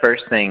that the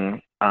first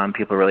thing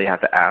people really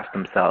have to ask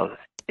themselves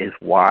is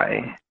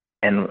why.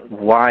 And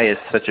why is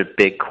such a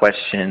big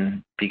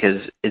question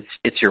because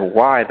it's your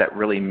why that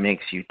really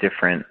makes you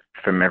different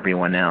from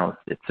everyone else.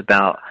 It's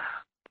about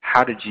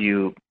how did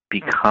you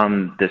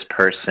become this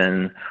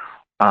person?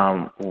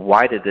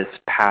 Why did this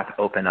path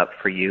open up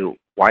for you?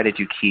 Why did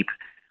you keep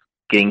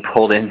getting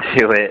pulled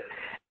into it?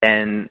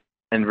 And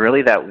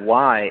really that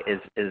why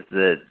is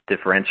the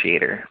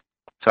differentiator.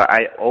 So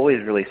I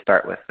always really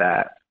start with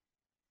that.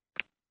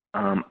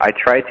 I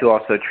try to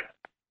also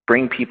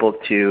bring people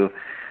to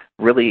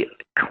really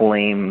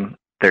claim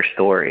their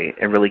story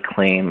and really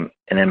claim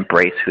and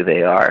embrace who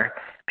they are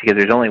because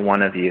there's only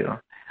one of you.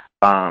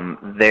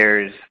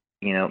 There's,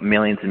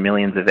 millions and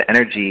millions of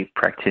energy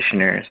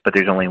practitioners, but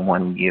there's only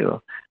one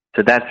you.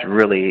 So that's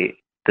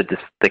really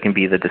that can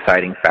be the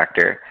deciding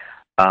factor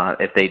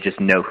if they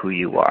just know who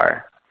you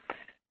are.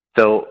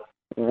 So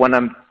when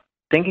I'm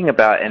thinking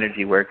about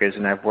energy workers,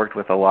 and I've worked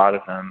with a lot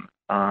of them,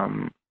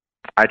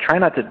 I try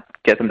not to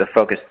get them to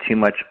focus too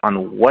much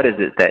on what is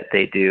it that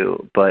they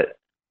do, but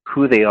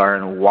who they are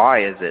and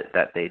why is it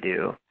that they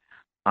do.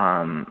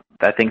 I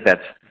think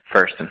that's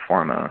first and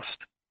foremost.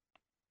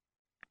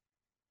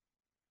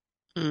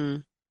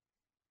 Mm.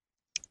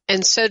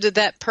 And so to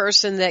that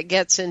person that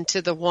gets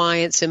into the why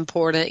it's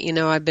important,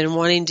 I've been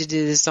wanting to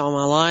do this all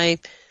my life.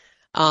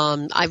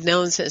 I've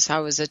known since I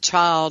was a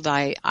child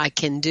I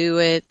can do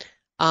it.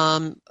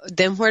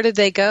 Then where did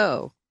they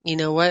go?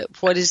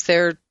 What is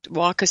there?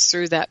 Walk us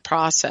through that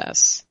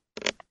process.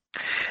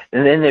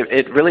 And then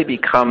it really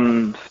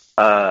becomes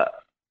a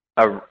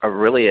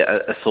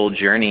soul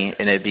journey,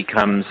 and it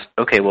becomes,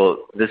 okay,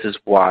 well, this is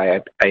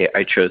why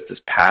I chose this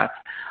path.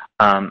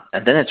 And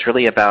then it's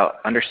really about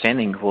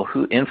understanding, well,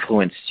 who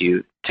influenced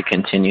you to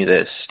continue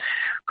this?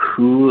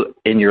 Who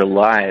in your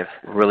life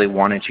really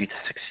wanted you to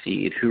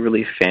succeed? Who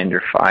really fanned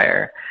your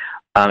fire?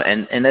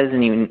 And it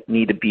doesn't even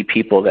need to be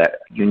people that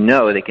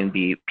they can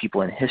be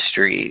people in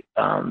history,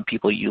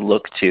 people you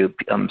look to,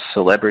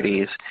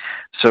 celebrities.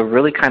 So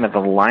really kind of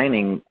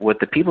aligning with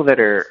the people that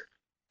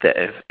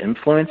have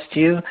influenced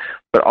you,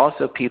 but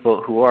also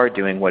people who are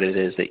doing what it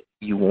is that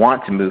you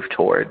want to move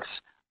towards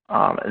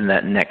in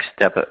that next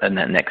step, in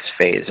that next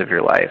phase of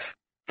your life.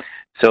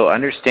 So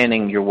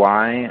understanding your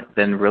why,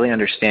 then really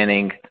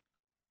understanding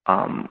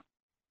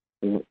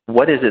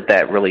what is it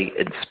that really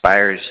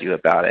inspires you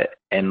about it,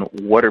 and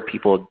what are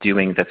people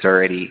doing that's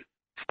already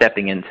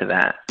stepping into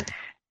that.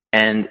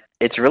 And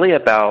it's really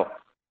about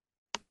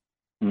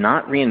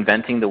not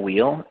reinventing the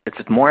wheel.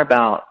 It's more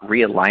about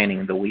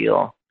realigning the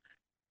wheel.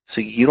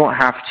 So you don't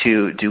have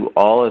to do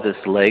all of this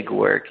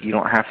legwork. You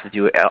don't have to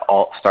do it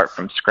all, start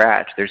from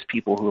scratch. There's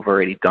people who have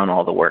already done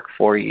all the work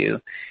for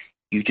you.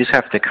 You just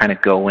have to kind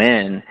of go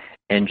in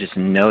and just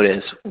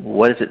notice,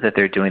 what is it that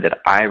they're doing that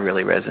I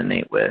really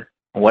resonate with?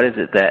 What is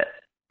it that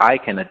I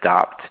can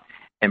adopt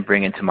and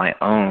bring into my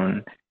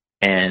own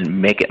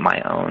and make it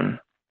my own?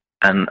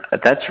 And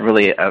that's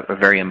really a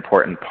very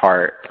important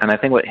part. And I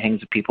think what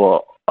hangs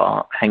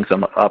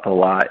them up a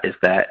lot is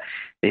that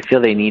they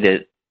feel they need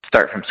to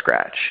start from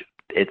scratch.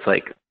 It's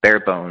like bare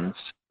bones,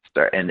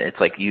 and it's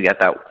like you got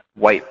that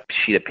white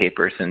sheet of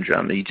paper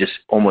syndrome. You just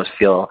almost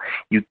feel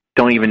you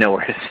don't even know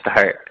where to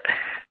start.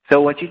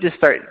 So once you just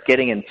start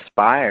getting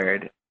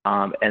inspired,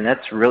 and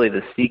that's really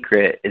the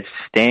secret, is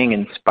staying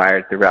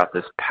inspired throughout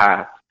this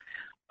path,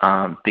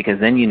 because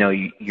then you know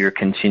you're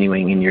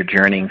continuing and you're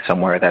journeying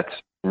somewhere that's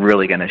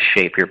really going to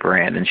shape your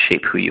brand and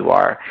shape who you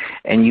are.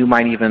 And you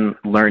might even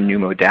learn new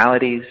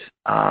modalities,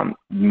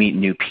 meet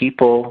new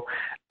people,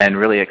 and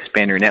really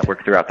expand your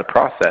network throughout the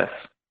process.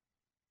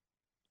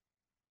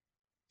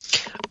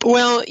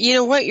 Well, you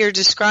know, what you're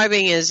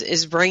describing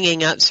is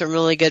bringing up some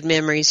really good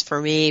memories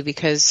for me,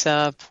 because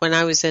when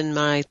I was in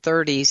my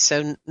 30s,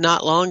 so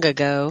not long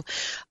ago,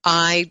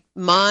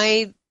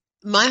 my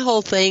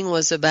whole thing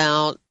was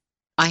about,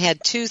 I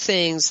had two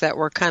things that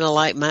were kind of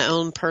like my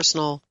own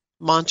personal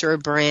mantra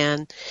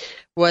brand,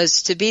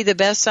 was to be the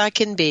best I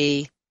can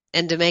be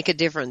and to make a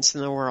difference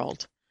in the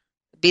world.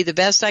 Be the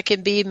best I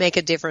can be, make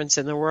a difference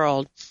in the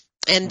world.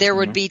 And there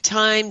would be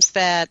times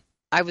that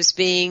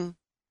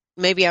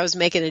maybe I was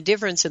making a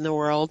difference in the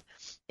world,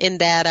 in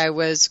that I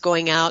was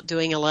going out,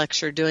 doing a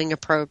lecture, doing a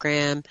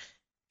program,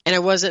 and I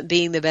wasn't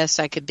being the best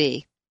I could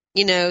be.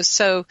 You know,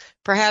 so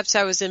perhaps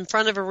I was in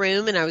front of a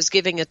room and I was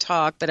giving a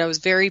talk, but I was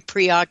very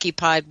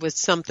preoccupied with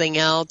something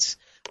else,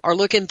 or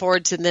looking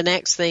forward to the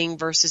next thing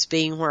versus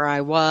being where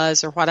I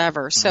was or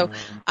whatever. So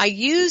I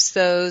use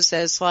those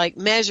as like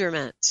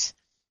measurements.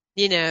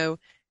 You know,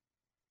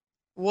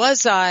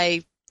 was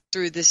I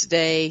through this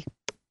day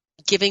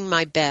giving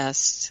my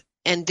best,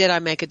 and did I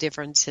make a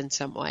difference in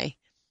some way?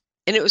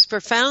 And it was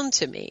profound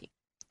to me.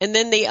 And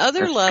then the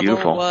other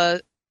level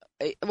was,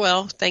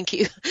 well, thank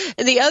you.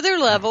 And the other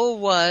level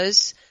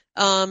was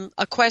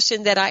a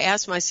question that I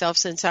asked myself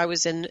since I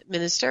was in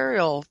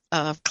ministerial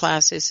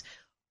classes: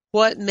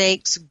 what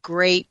makes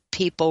great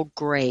people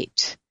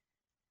great?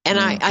 And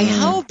I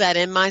held that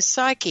in my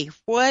psyche.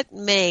 What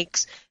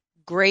makes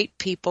great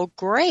people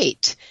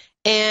great?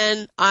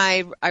 And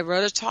I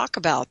wrote a talk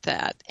about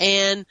that.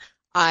 And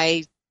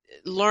I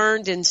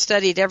learned and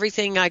studied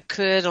everything I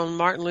could on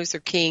Martin Luther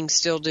King,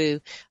 still do.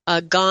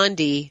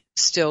 Gandhi,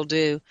 still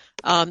do.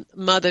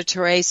 Mother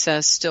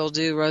Teresa, still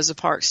do. Rosa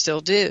Parks,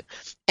 still do.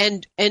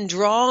 And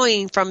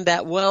drawing from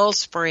that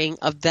wellspring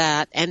of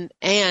that, and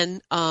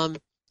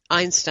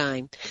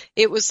Einstein,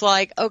 it was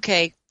like,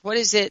 okay, what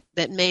is it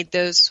that made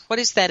those? What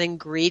is that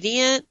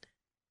ingredient?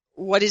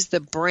 What is the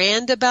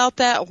brand about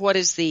that? What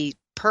is the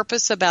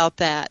purpose about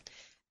that?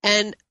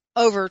 And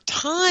over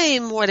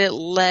time, what it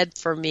led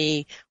for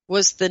me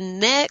was the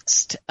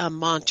next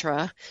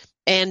mantra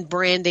and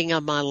branding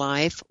of my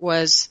life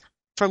was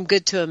from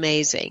good to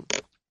amazing.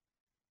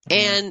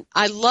 And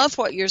I love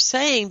what you're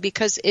saying,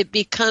 because it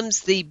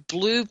becomes the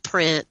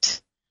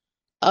blueprint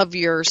of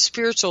your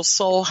spiritual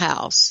soul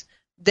house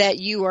that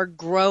you are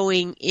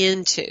growing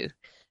into.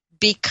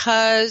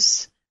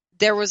 Because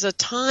there was a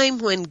time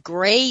when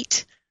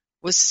great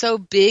was so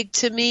big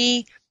to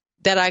me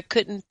that I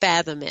couldn't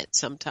fathom it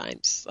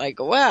sometimes. Like,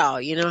 wow,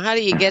 you know, how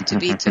do you get to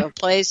be to a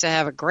place to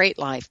have a great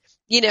life?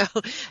 You know,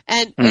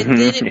 and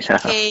then it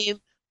became,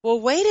 well,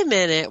 wait a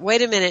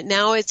minute.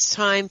 Now it's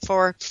time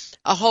for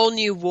a whole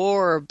new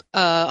robe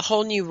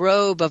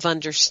of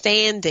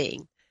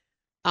understanding.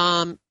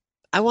 I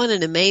want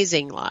an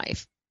amazing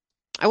life.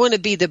 I want to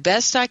be the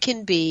best I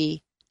can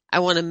be. I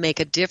want to make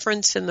a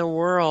difference in the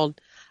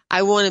world.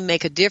 I want to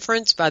make a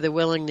difference by the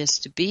willingness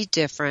to be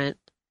different.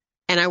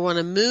 And I want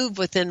to move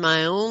within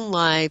my own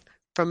life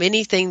from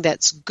anything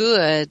that's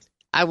good.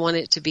 I want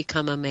it to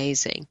become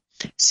amazing.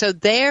 So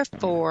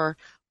therefore,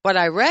 what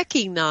I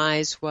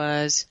recognized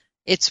was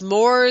it's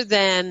more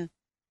than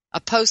a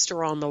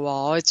poster on the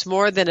wall. It's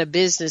more than a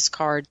business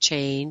card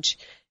change.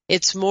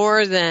 It's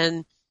more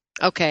than,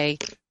 okay,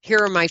 here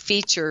are my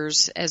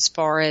features as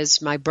far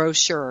as my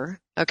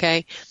brochure.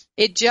 Okay.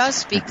 It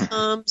just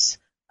becomes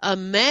a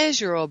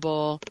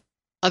measurable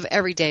of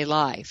everyday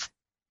life.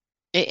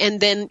 And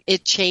then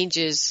it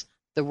changes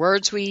the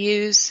words we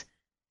use,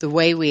 the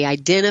way we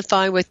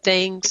identify with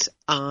things.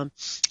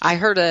 I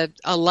heard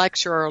a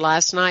lecturer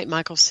last night,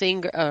 Michael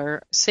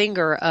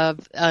Singer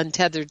of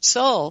Untethered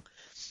Soul,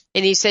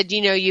 and he said,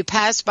 you know, you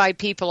pass by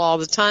people all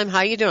the time.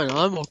 How you doing?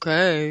 I'm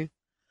okay.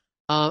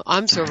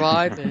 I'm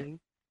surviving.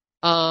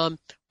 well,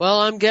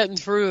 I'm getting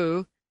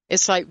through.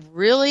 It's like,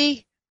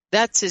 really?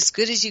 That's as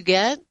good as you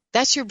get?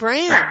 That's your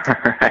brand.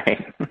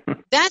 Right.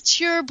 That's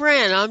your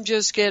brand. I'm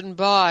just getting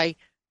by.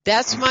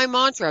 That's my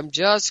mantra. I'm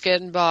just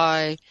getting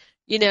by.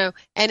 And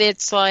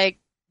it's like,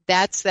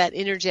 that's that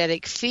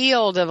energetic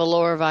field of a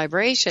lower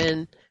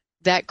vibration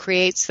that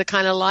creates the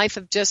kind of life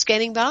of just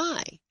getting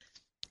by.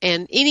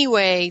 And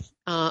anyway,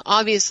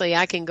 obviously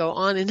I can go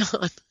on and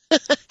on,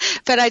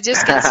 but I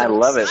just get so I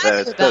love it, though.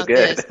 It's so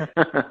good. This.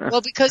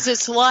 Well, because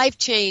it's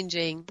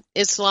life-changing.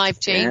 It's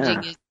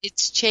life-changing. Yeah.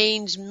 It's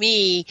changed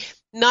me.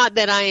 Not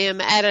that I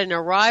am at an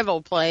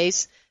arrival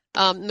place,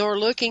 nor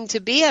looking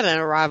to be at an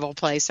arrival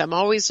place. I'm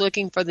always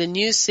looking for the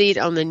new seat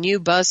on the new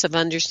bus of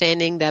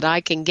understanding that I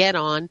can get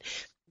on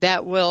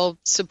that will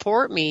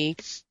support me,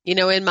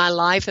 in my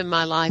life and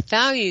my life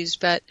values.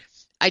 But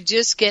I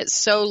just get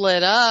so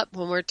lit up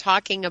when we're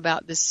talking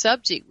about this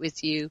subject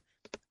with you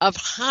of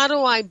how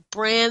do I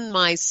brand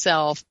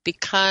myself,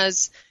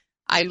 because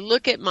I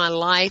look at my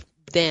life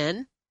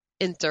then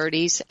in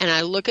 30s and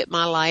I look at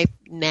my life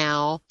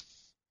now,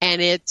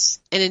 and it's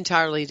an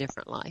entirely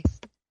different life.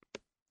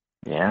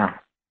 Yeah.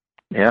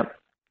 Yep.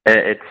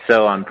 It's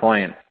so on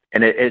point.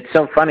 And it's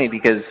so funny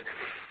because,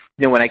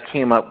 when I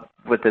came up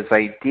with this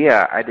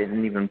idea, I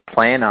didn't even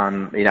plan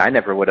on, I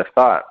never would have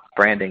thought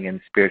branding and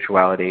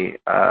spirituality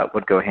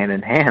would go hand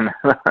in hand.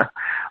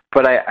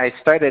 But I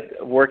started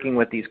working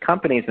with these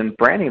companies and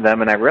branding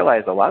them, and I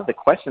realized a lot of the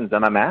questions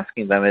that I'm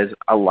asking them is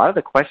a lot of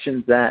the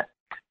questions that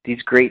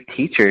these great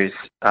teachers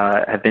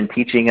have been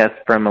teaching us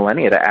for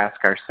millennia to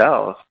ask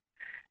ourselves.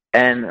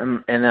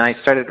 And then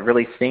I started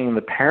really seeing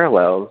the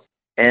parallels,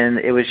 and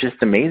it was just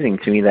amazing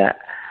to me that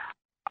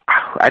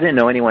I didn't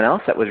know anyone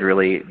else that was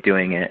really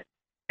doing it.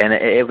 And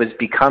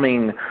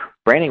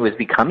branding was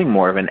becoming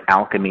more of an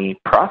alchemy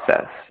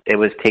process. It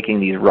was taking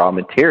these raw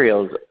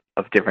materials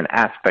of different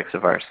aspects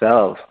of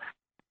ourselves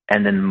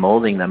and then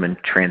molding them and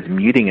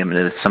transmuting them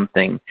into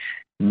something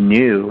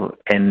new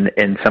and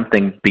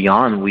something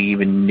beyond we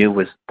even knew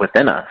was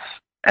within us.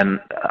 And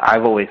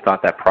I've always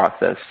thought that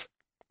process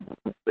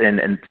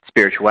and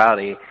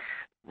spirituality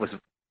was,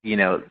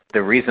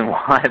 the reason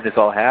why this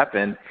all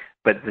happened,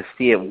 but to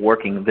see it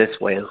working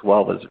this way as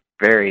well was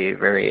very,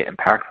 very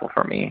impactful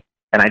for me.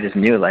 And I just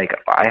knew, I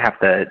have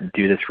to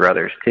do this for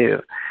others too.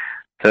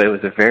 So it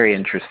was a very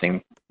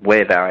interesting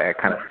way that I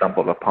kind of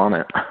stumbled upon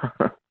it.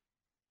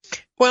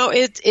 Well,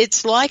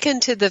 it's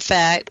likened to the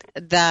fact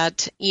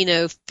that,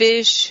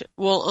 fish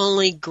will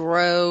only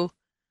grow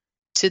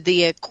to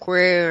the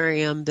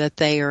aquarium that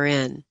they are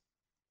in.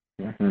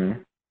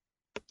 Mm-hmm.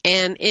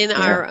 And in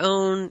our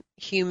own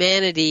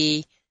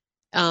humanity,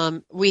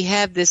 we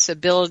have this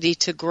ability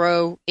to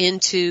grow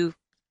into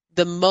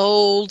the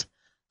mold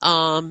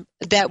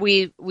that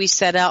we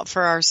set out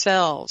for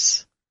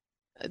ourselves,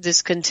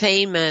 this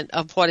containment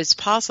of what is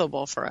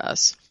possible for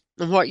us.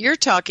 And what you're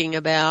talking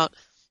about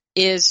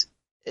is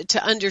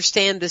to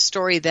understand the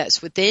story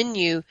that's within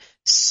you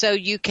so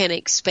you can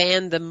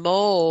expand the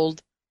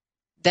mold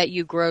that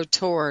you grow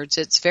towards.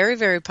 It's very,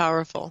 very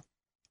powerful.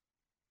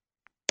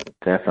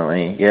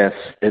 Definitely. Yes.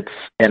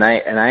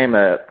 I am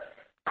a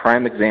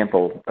prime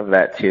example of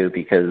that too,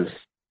 because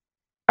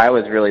I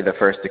was really the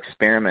first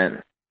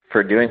experiment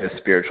for doing the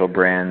spiritual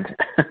brand.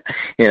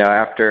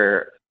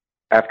 After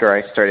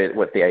I started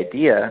with the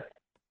idea,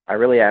 I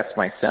really asked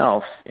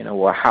myself,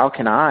 well, how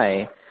can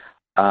I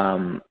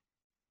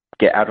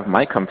get out of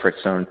my comfort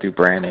zone through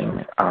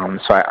branding?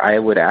 So I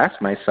would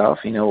ask myself,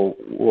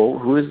 well,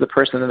 who is the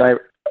person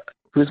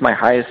who's my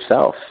highest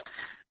self?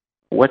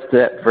 What's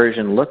that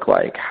version look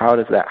like? How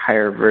does that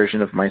higher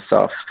version of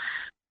myself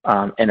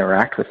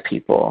interact with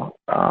people?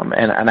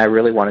 And I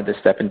really wanted to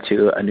step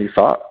into a new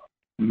thought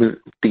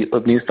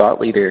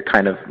leader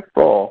kind of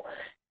role.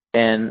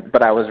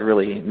 But I was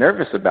really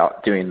nervous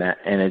about doing that,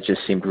 and it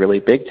just seemed really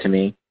big to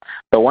me.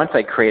 But once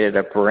I created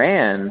a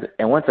brand,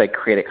 and once I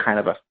created kind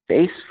of a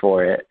face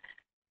for it,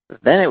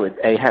 then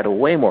I had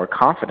way more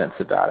confidence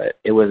about it.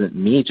 It wasn't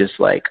me just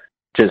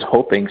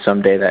hoping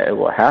someday that it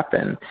will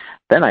happen.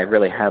 Then I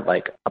really had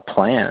a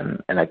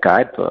plan and a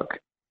guidebook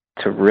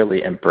to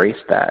really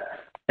embrace that.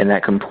 And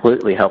that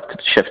completely helped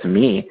shift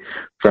me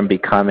from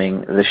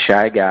becoming the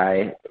shy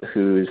guy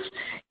who's,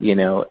 in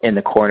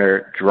the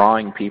corner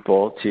drawing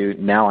people to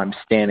now I'm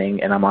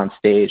standing and I'm on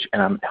stage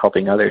and I'm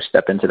helping others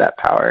step into that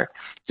power.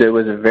 So it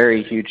was a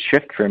very huge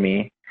shift for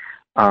me.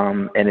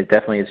 And it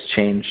definitely has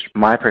changed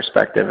my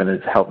perspective and has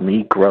helped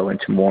me grow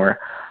into more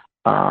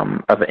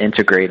of an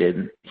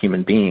integrated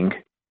human being.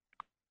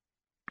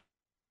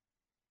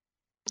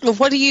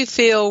 What do you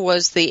feel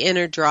was the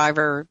inner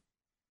driver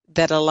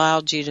that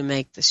allowed you to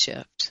make the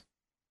shift?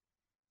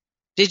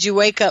 Did you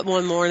wake up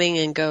one morning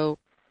and go,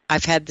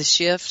 I've had the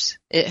shift,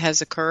 it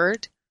has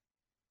occurred?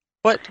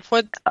 What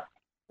part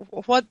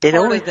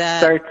of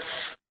that? Starts,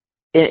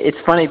 it's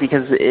funny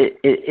because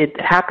it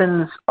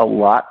happens a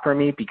lot for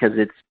me because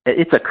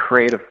it's a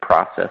creative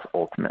process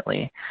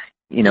ultimately.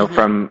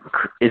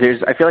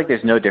 Mm-hmm. I feel like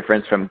there's no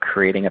difference from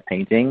creating a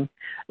painting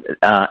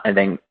and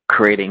then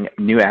creating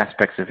new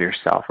aspects of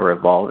yourself or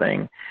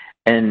evolving.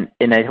 And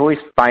I always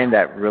find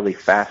that really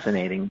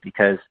fascinating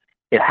because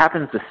it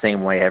happens the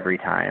same way every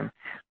time.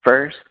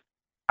 First,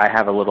 I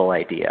have a little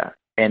idea,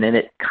 and then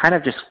it kind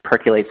of just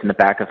percolates in the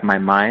back of my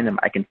mind, and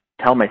I can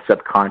tell my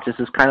subconscious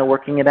is kind of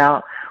working it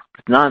out, but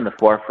it's not in the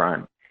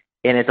forefront.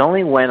 And it's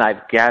only when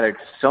I've gathered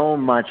so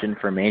much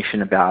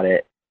information about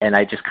it, and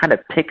I just kind of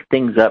pick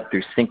things up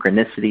through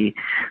synchronicity,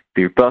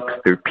 through books,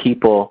 through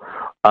people,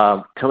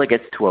 till it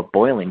gets to a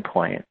boiling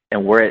point,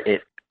 and where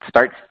it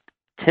starts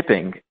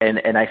tipping,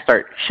 and I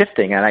start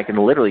shifting, and I can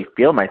literally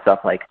feel myself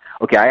like,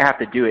 okay, I have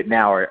to do it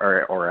now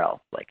or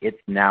else. Like,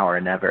 it's now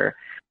or never.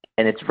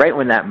 And it's right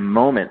when that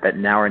moment, that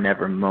now or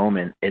never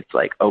moment, it's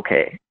like,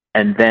 okay.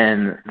 And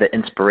then the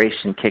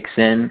inspiration kicks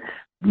in,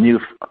 new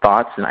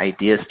thoughts and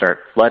ideas start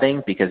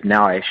flooding because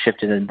now I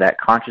shifted into that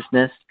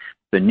consciousness.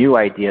 The new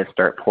ideas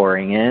start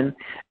pouring in,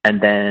 and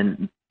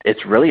then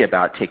it's really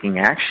about taking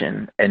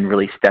action and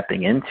really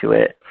stepping into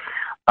it.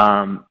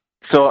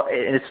 So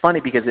it's funny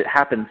because it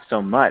happens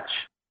so much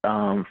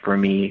for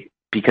me,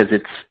 because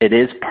it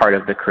is part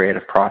of the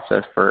creative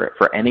process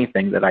for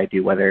anything that I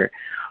do, whether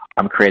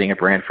I'm creating a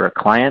brand for a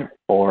client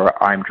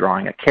or I'm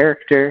drawing a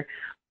character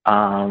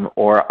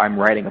or I'm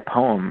writing a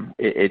poem.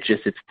 It's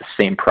the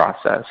same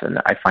process, and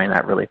I find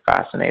that really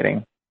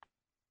fascinating.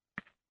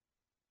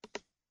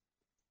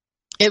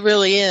 It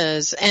really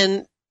is.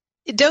 And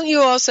don't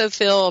you also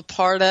feel a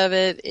part of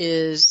it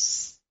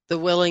is the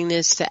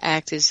willingness to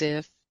act as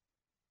if?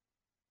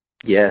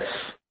 Yes,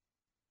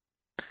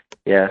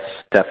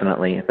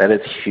 definitely. That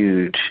is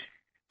huge.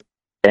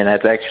 And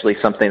that's actually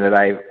something that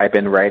I've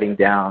been writing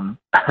down.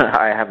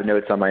 I have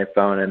notes on my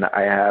phone, and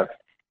I have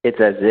it's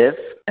as if,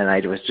 and I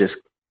was just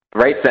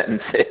write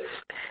sentences.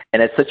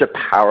 And it's such a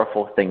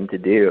powerful thing to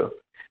do.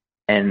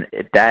 And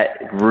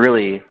that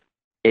really,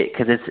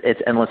 because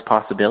it's endless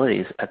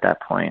possibilities at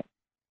that point.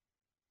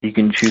 You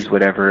can choose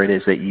whatever it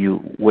is that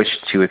you wish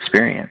to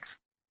experience.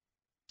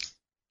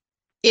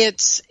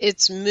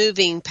 It's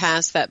moving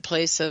past that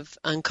place of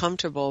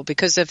uncomfortable,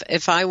 because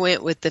if I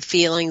went with the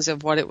feelings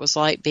of what it was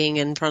like being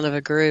in front of a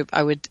group,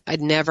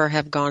 I'd never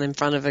have gone in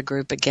front of a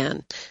group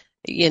again.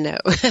 You know,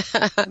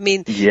 I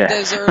mean,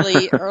 Those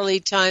early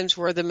times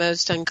were the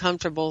most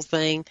uncomfortable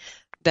thing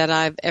that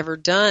I've ever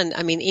done.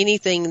 I mean,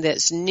 anything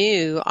that's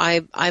new,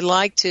 I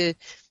like to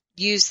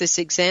use this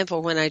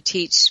example when I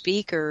teach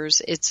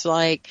speakers. It's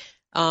like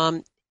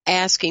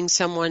asking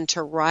someone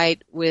to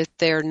write with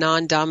their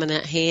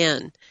non-dominant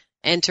hand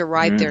and to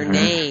write their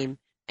name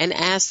and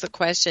ask the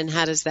question,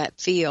 how does that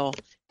feel?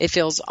 It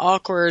feels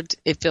awkward.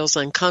 It feels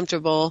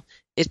uncomfortable.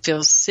 It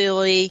feels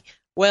silly.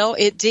 Well,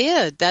 it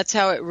did. That's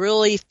how it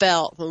really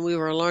felt when we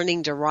were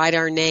learning to write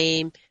our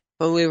name,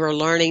 when we were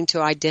learning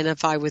to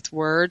identify with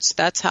words.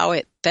 That's how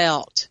it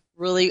felt.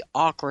 Really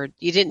awkward.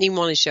 You didn't even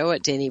want to show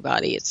it to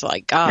anybody. It's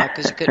like, God,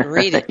 because you couldn't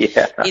read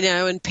it. You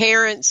know, and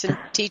parents and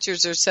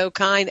teachers are so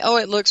kind. Oh,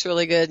 it looks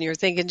really good. And you're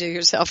thinking to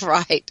yourself,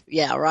 right.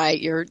 Yeah, right.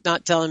 You're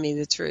not telling me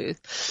the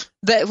truth.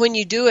 But when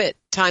you do it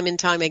time and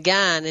time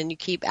again and you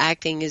keep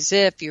acting as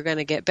if you're going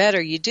to get better,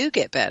 you do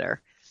get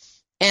better.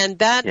 And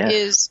that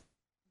is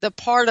the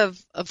part of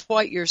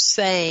what you're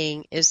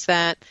saying, is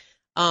that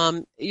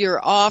you're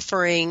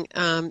offering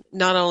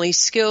not only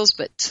skills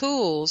but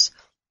tools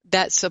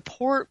that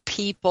support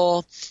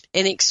people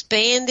in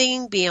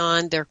expanding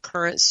beyond their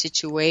current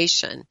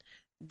situation,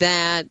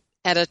 that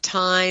at a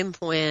time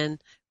when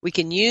we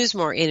can use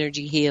more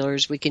energy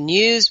healers, we can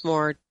use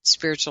more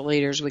spiritual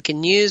leaders, we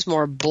can use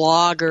more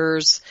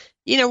bloggers,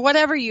 you know,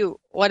 whatever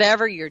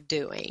you're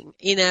doing,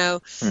 you know,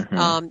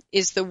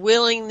 is the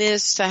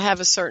willingness to have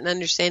a certain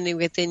understanding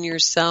within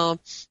yourself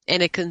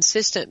and a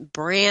consistent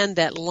brand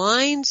that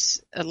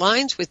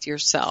aligns with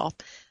yourself,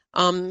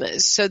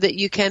 so that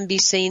you can be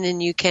seen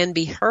and you can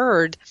be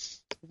heard,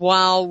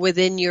 while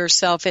within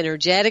yourself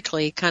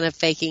energetically kind of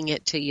faking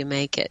it till you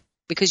make it,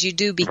 because you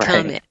do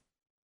become it,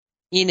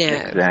 you know.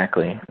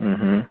 Exactly.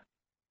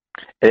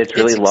 It's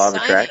really law of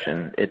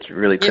attraction. It's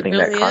really putting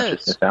that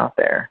consciousness out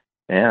there.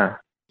 Yeah.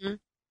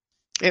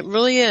 It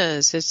really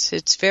is.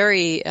 It's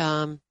very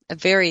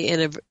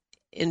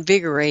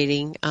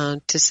invigorating,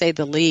 to say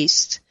the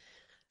least.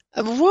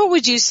 What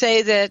would you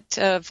say that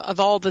of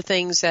all the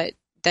things that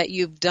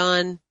you've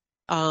done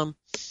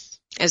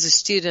as a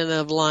student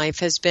of life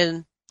has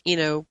been, you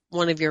know,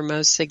 one of your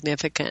most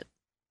significant?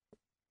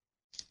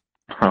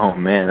 Oh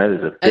man, that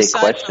is a big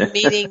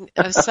question.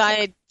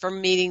 Aside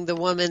from meeting the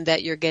woman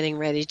that you're getting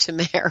ready to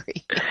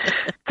marry.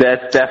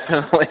 That's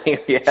definitely,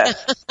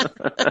 yes.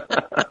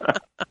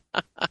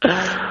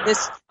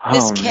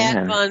 Miss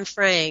Kat Von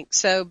Frank.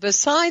 So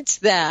besides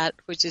that,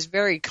 which is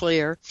very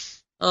clear,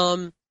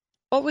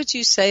 what would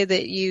you say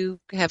that you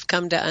have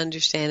come to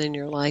understand in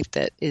your life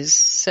that is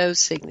so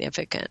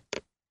significant?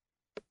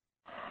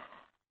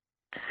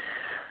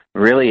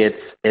 Really,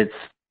 it's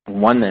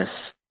oneness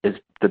is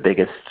the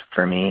biggest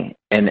for me,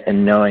 and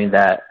knowing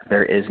that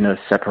there is no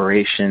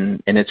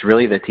separation, and it's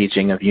really the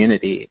teaching of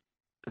unity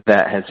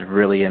that has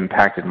really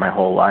impacted my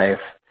whole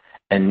life.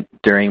 And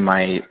during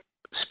my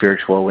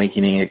spiritual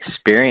awakening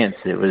experience,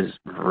 it was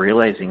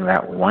realizing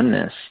that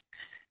oneness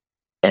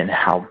and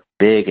how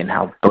big and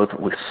how both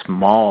was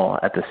small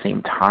at the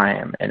same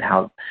time, and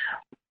how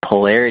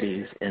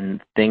polarities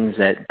and things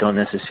that don't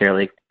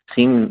necessarily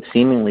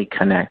seemingly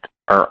connect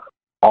are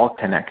all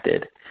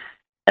connected.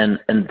 And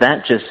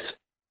that just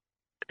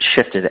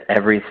shifted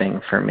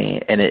everything for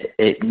me, and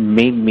it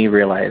made me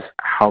realize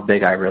how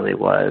big I really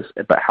was,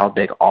 but how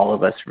big all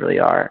of us really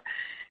are,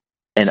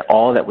 and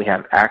all that we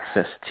have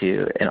access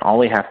to, and all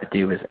we have to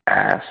do is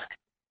ask.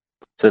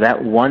 So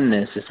that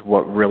oneness is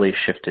what really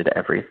shifted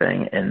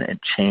everything, and it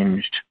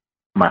changed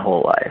my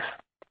whole life,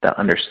 that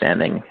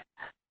understanding.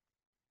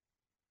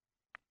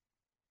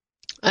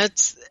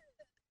 That's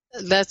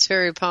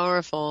very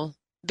powerful,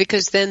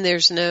 because then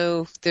there's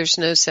no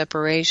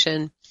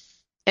separation.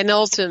 And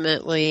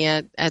ultimately,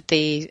 at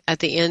the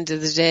end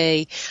of the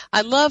day,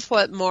 I love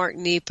what Mark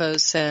Nepo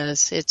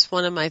says. It's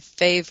one of my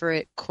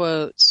favorite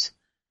quotes.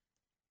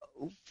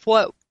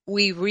 What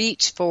we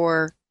reach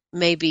for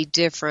may be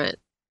different,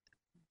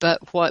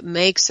 but what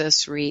makes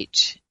us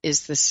reach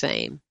is the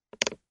same.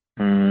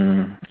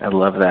 I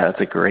love that.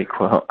 That's a great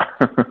quote.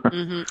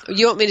 Mm-hmm.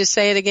 You want me to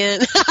say it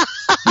again?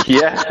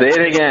 Yeah, say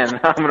it again.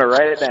 I'm going to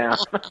write it down.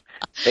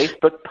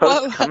 Facebook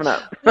post coming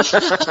up.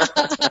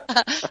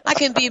 I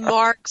can be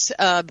Mark's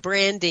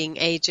branding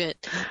agent.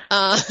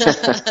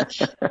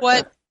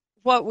 What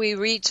we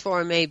reach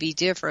for may be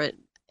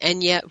different,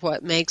 and yet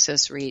what makes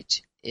us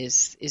reach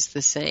is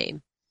the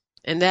same.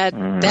 And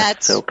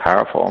that's so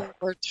powerful.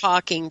 We're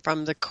talking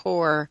from the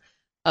core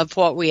of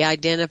what we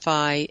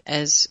identify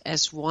as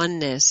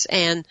oneness,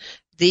 and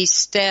the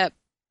step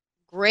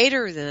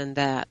greater than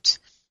that.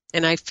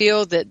 And I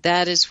feel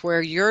that is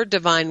where your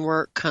divine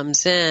work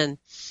comes in,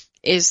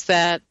 is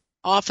that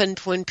often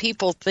when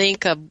people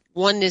think of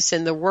oneness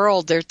in the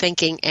world, they're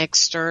thinking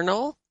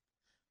external,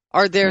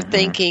 or they're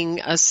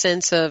thinking a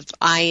sense of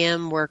I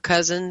am, we're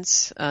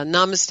cousins.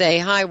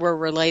 Namaste, hi, we're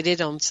related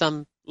on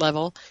some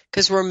level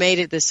because we're made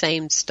of the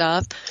same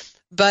stuff.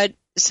 But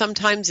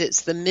sometimes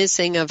it's the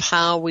missing of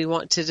how we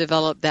want to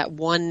develop that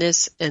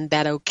oneness and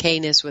that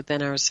okayness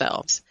within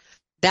ourselves.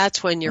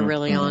 That's when you're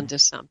really onto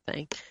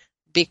something.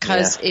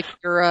 Because if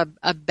you're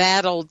a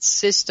battled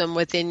system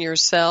within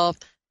yourself,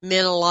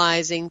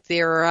 mentalizing,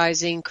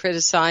 theorizing,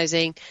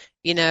 criticizing,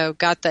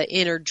 got the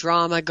inner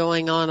drama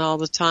going on all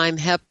the time,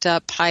 hyped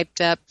up,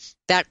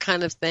 that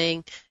kind of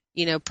thing,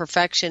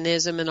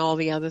 perfectionism and all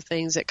the other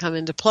things that come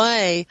into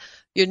play,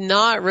 you're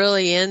not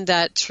really in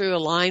that true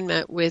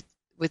alignment with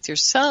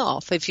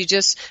yourself. If you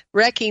just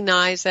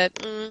recognize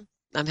that,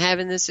 I'm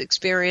having this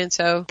experience,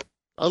 a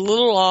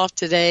little off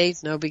today,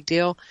 no big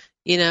deal.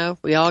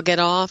 We all get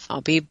off.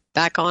 I'll be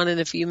back on in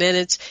a few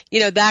minutes.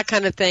 That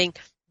kind of thing.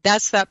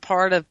 That's that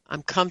part of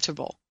I'm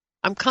comfortable.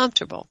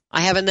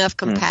 I have enough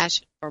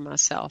compassion for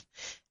myself.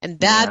 And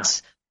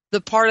that's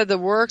the part of the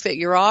work that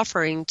you're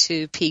offering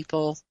to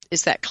people,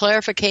 is that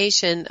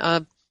clarification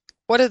of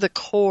what are the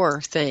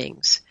core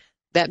things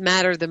that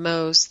matter the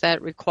most,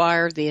 that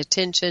require the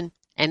attention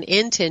and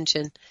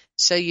intention,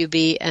 so you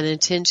be an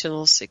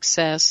intentional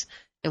success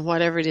in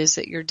whatever it is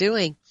that you're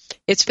doing.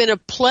 It's been a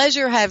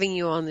pleasure having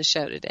you on the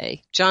show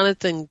today,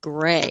 Jonathan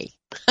Gray.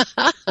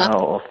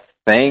 Oh,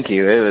 thank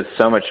you. It was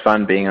so much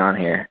fun being on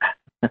here.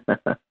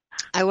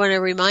 I want to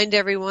remind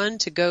everyone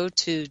to go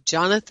to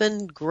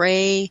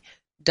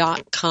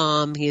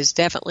jonathangray.com. He is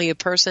definitely a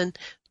person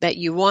that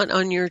you want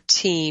on your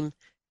team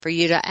for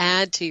you to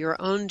add to your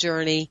own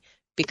journey,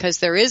 because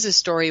there is a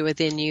story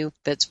within you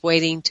that's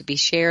waiting to be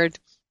shared,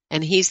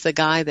 and he's the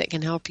guy that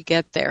can help you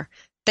get there.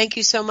 Thank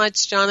you so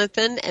much,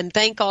 Jonathan, and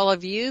thank all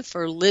of you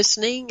for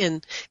listening,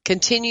 and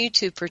continue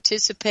to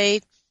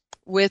participate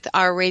with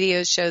our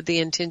radio show, The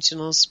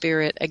Intentional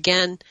Spirit.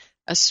 Again,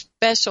 a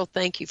special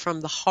thank you from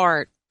the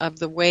heart of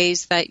the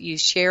ways that you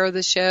share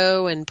the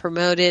show and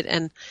promote it.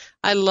 And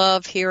I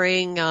love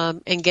hearing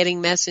and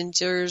getting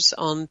messengers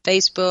on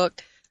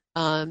Facebook,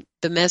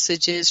 the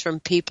messages from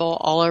people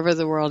all over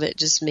the world. It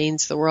just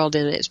means the world,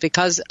 and it's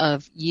because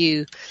of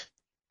you.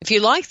 If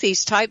you like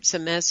these types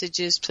of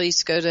messages,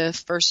 please go to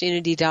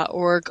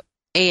firstunity.org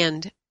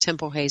and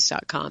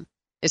templehays.com.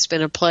 It's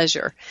been a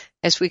pleasure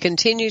as we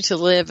continue to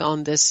live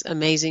on this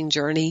amazing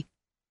journey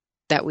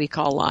that we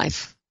call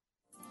life.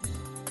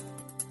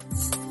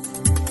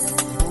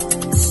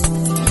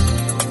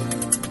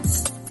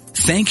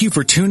 Thank you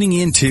for tuning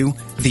into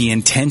The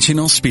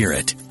Intentional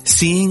Spirit,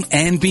 Seeing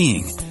and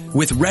Being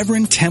with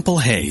Reverend Temple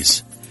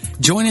Hayes.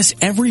 Join us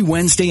every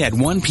Wednesday at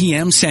 1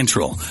 p.m.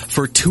 Central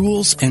for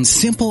tools and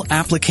simple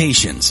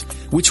applications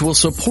which will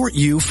support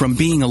you from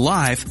being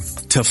alive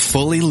to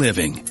fully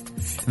living.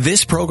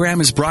 This program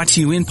is brought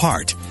to you in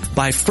part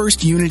by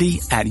First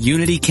Unity at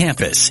Unity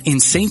Campus in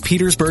St.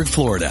 Petersburg,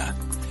 Florida.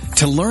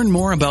 To learn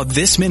more about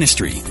this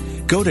ministry,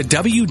 go to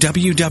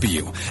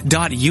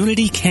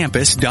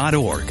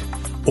www.unitycampus.org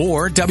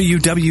or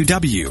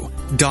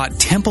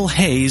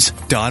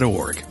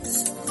www.templehays.org.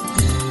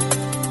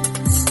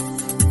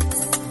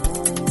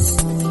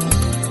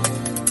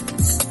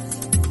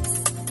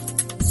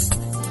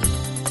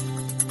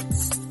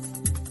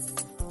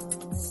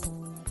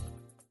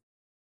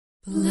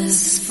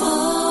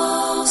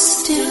 Blissful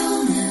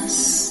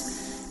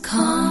stillness,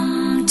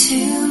 come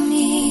to me.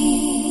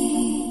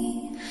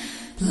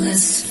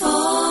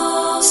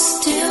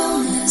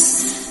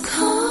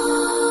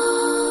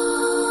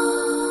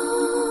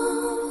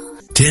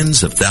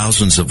 Tens of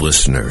thousands of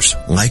listeners,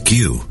 like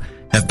you,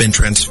 have been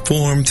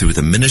transformed through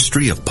the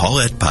ministry of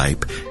Paulette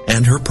Pipe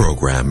and her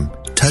program,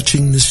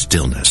 Touching the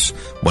Stillness,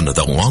 one of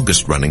the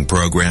longest-running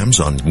programs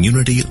on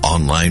Unity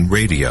Online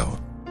Radio.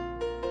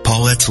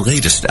 Paulette's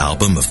latest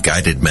album of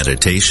guided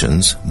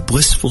meditations,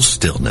 Blissful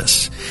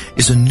Stillness,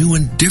 is a new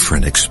and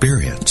different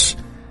experience.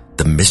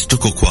 The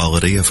mystical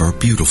quality of her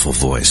beautiful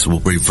voice will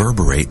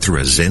reverberate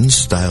through a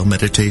Zen-style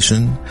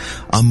meditation,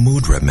 a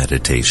mudra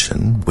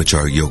meditation, which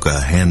are yoga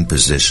hand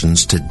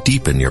positions to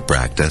deepen your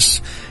practice,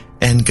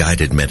 and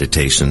guided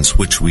meditations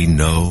which we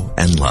know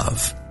and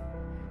love.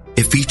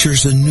 It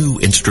features a new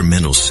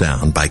instrumental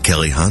sound by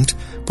Kelly Hunt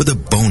with a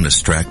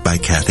bonus track by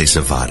Kathy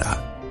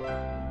Zavada.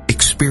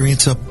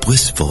 Experience a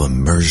blissful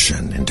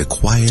immersion into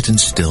quiet and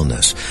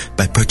stillness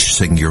by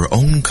purchasing your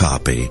own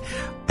copy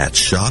at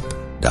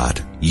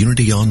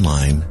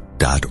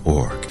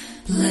shop.unityonline.org.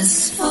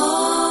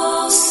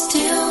 Blissful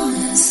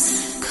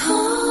stillness,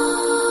 calm.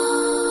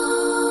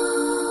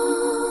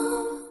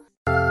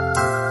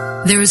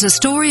 There is a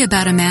story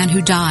about a man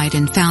who died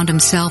and found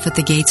himself at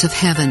the gates of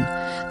heaven.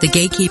 The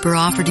gatekeeper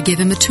offered to give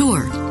him a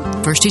tour.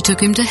 First he took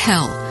him to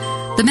hell.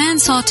 The man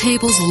saw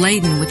tables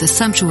laden with a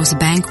sumptuous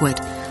banquet.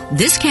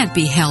 "This can't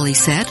be hell," he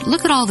said.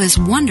 "Look at all this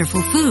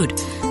wonderful food."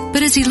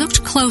 But as he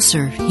looked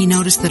closer, he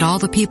noticed that all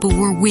the people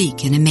were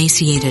weak and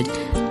emaciated.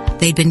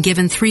 They'd been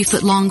given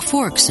 3-foot-long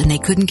forks, and they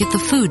couldn't get the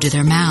food to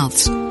their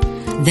mouths.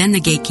 Then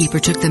the gatekeeper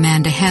took the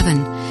man to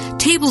heaven.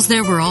 Tables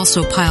there were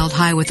also piled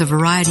high with a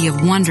variety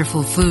of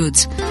wonderful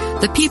foods.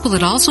 The people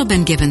had also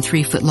been given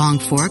 3-foot-long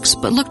forks,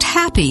 but looked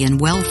happy and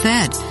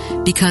well-fed,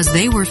 because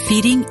they were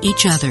feeding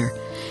each other.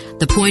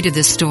 The point of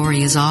this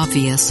story is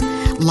obvious.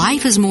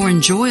 Life is more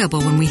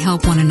enjoyable when we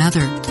help one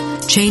another.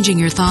 Changing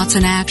your thoughts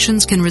and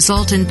actions can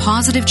result in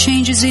positive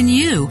changes in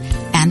you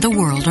and the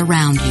world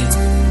around you.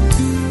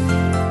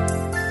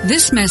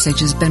 This message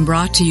has been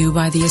brought to you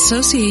by the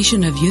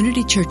Association of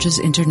Unity Churches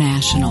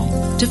International.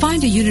 To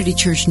find a Unity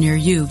Church near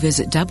you,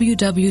 visit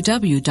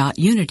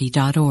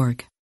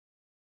www.unity.org.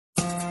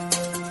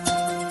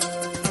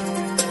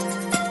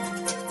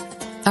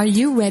 Are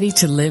you ready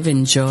to live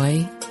in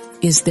joy?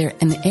 Is there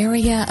an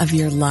area of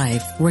your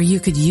life where you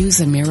could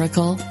use a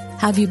miracle?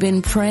 Have you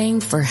been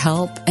praying for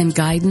help and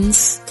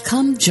guidance?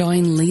 Come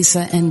join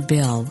Lisa and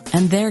Bill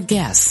and their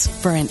guests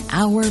for an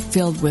hour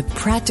filled with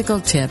practical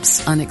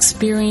tips on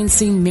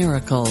experiencing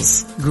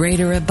miracles,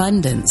 greater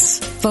abundance,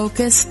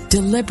 focused,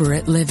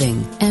 deliberate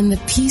living, and the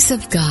peace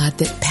of God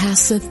that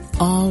passeth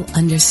all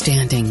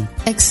understanding.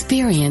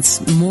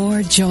 Experience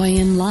more joy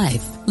in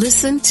life.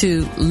 Listen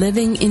to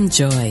Living in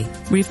Joy,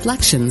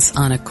 Reflections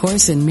on A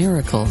Course in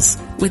Miracles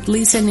with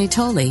Lisa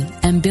Natoli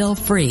and Bill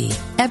Free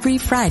every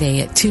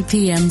Friday at 2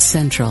 p.m.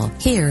 Central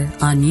here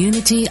on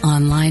Unity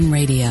Online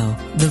Radio,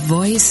 the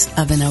voice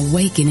of an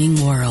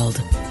awakening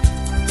world.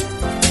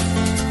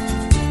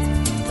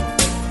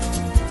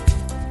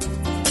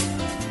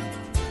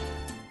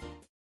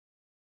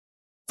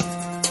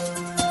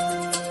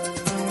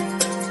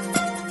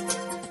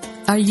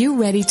 Are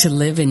you ready to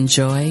live in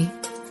joy?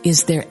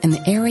 Is there an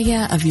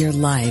area of your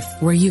life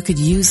where you could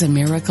use a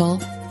miracle?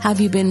 Have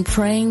you been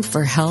praying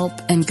for help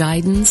and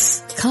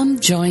guidance? Come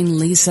join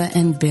Lisa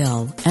and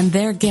Bill and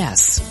their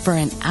guests for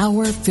an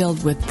hour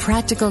filled with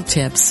practical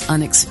tips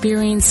on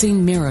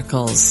experiencing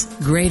miracles,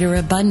 greater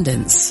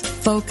abundance,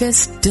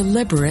 focused,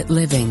 deliberate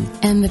living,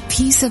 and the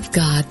peace of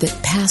God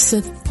that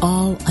passeth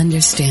all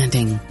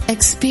understanding.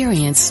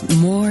 Experience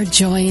more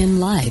joy in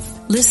life.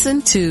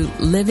 Listen to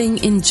Living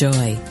in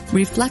Joy,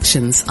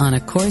 Reflections on A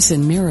Course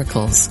in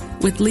Miracles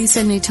with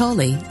Lisa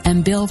Natoli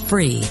and Bill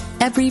Free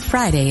every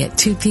Friday at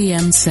 2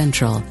 p.m.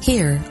 Central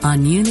here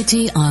on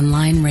Unity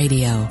Online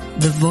Radio,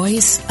 the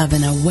voice of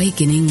an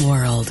awakening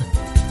world.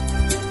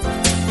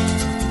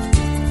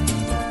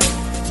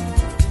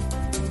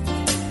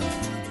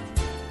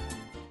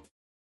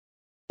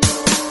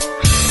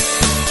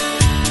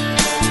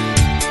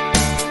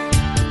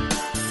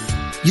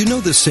 You know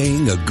the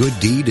saying, a good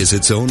deed is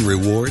its own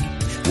reward?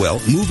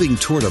 Well, moving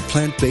toward a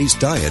plant-based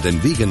diet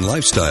and vegan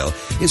lifestyle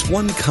is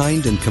one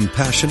kind and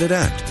compassionate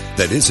act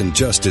that isn't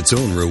just its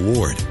own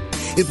reward.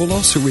 It will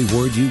also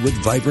reward you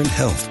with vibrant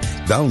health,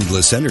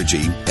 boundless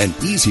energy, an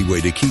easy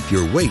way to keep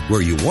your weight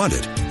where you want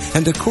it.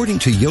 And according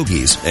to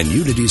yogis and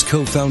Unity's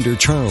co-founder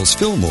Charles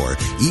Fillmore,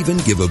 even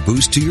give a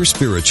boost to your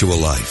spiritual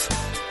life.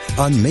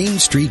 On Main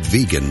Street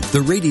Vegan,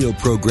 the radio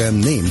program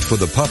named for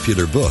the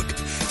popular book,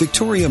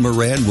 Victoria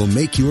Moran will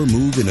make your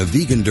move in a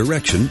vegan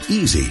direction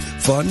easy,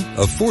 fun,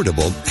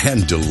 affordable,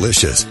 and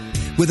delicious.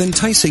 With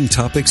enticing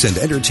topics and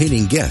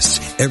entertaining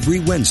guests every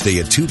Wednesday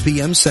at 2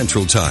 p.m.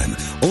 Central Time,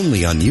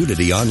 only on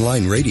Unity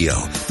Online Radio,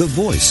 the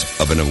voice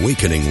of an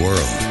awakening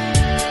world.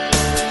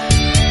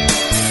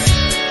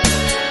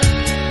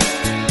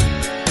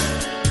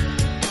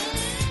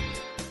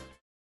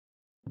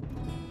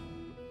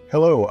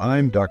 Hello,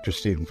 I'm Dr.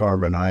 Stephen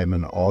Farber, and I am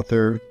an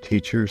author,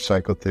 teacher,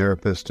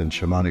 psychotherapist, and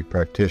shamanic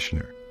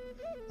practitioner.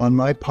 On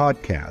my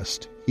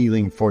podcast,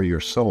 Healing for Your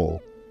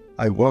Soul,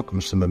 I welcome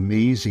some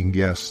amazing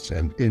guests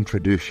and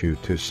introduce you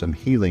to some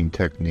healing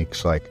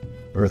techniques like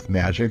Earth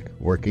Magic,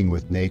 working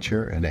with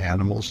nature and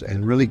animals,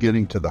 and really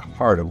getting to the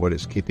heart of what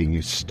is keeping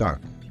you stuck.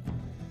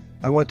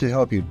 I want to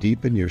help you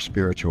deepen your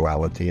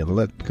spirituality and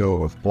let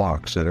go of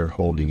blocks that are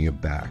holding you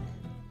back.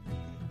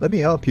 Let me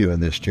help you in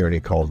this journey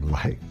called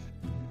life.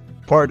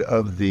 Part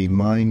of the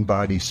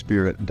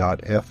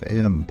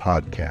mindbodyspirit.fm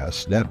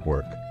podcast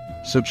network.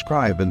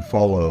 Subscribe and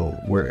follow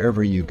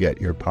wherever you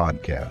get your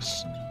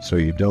podcasts so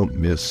you don't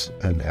miss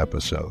an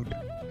episode.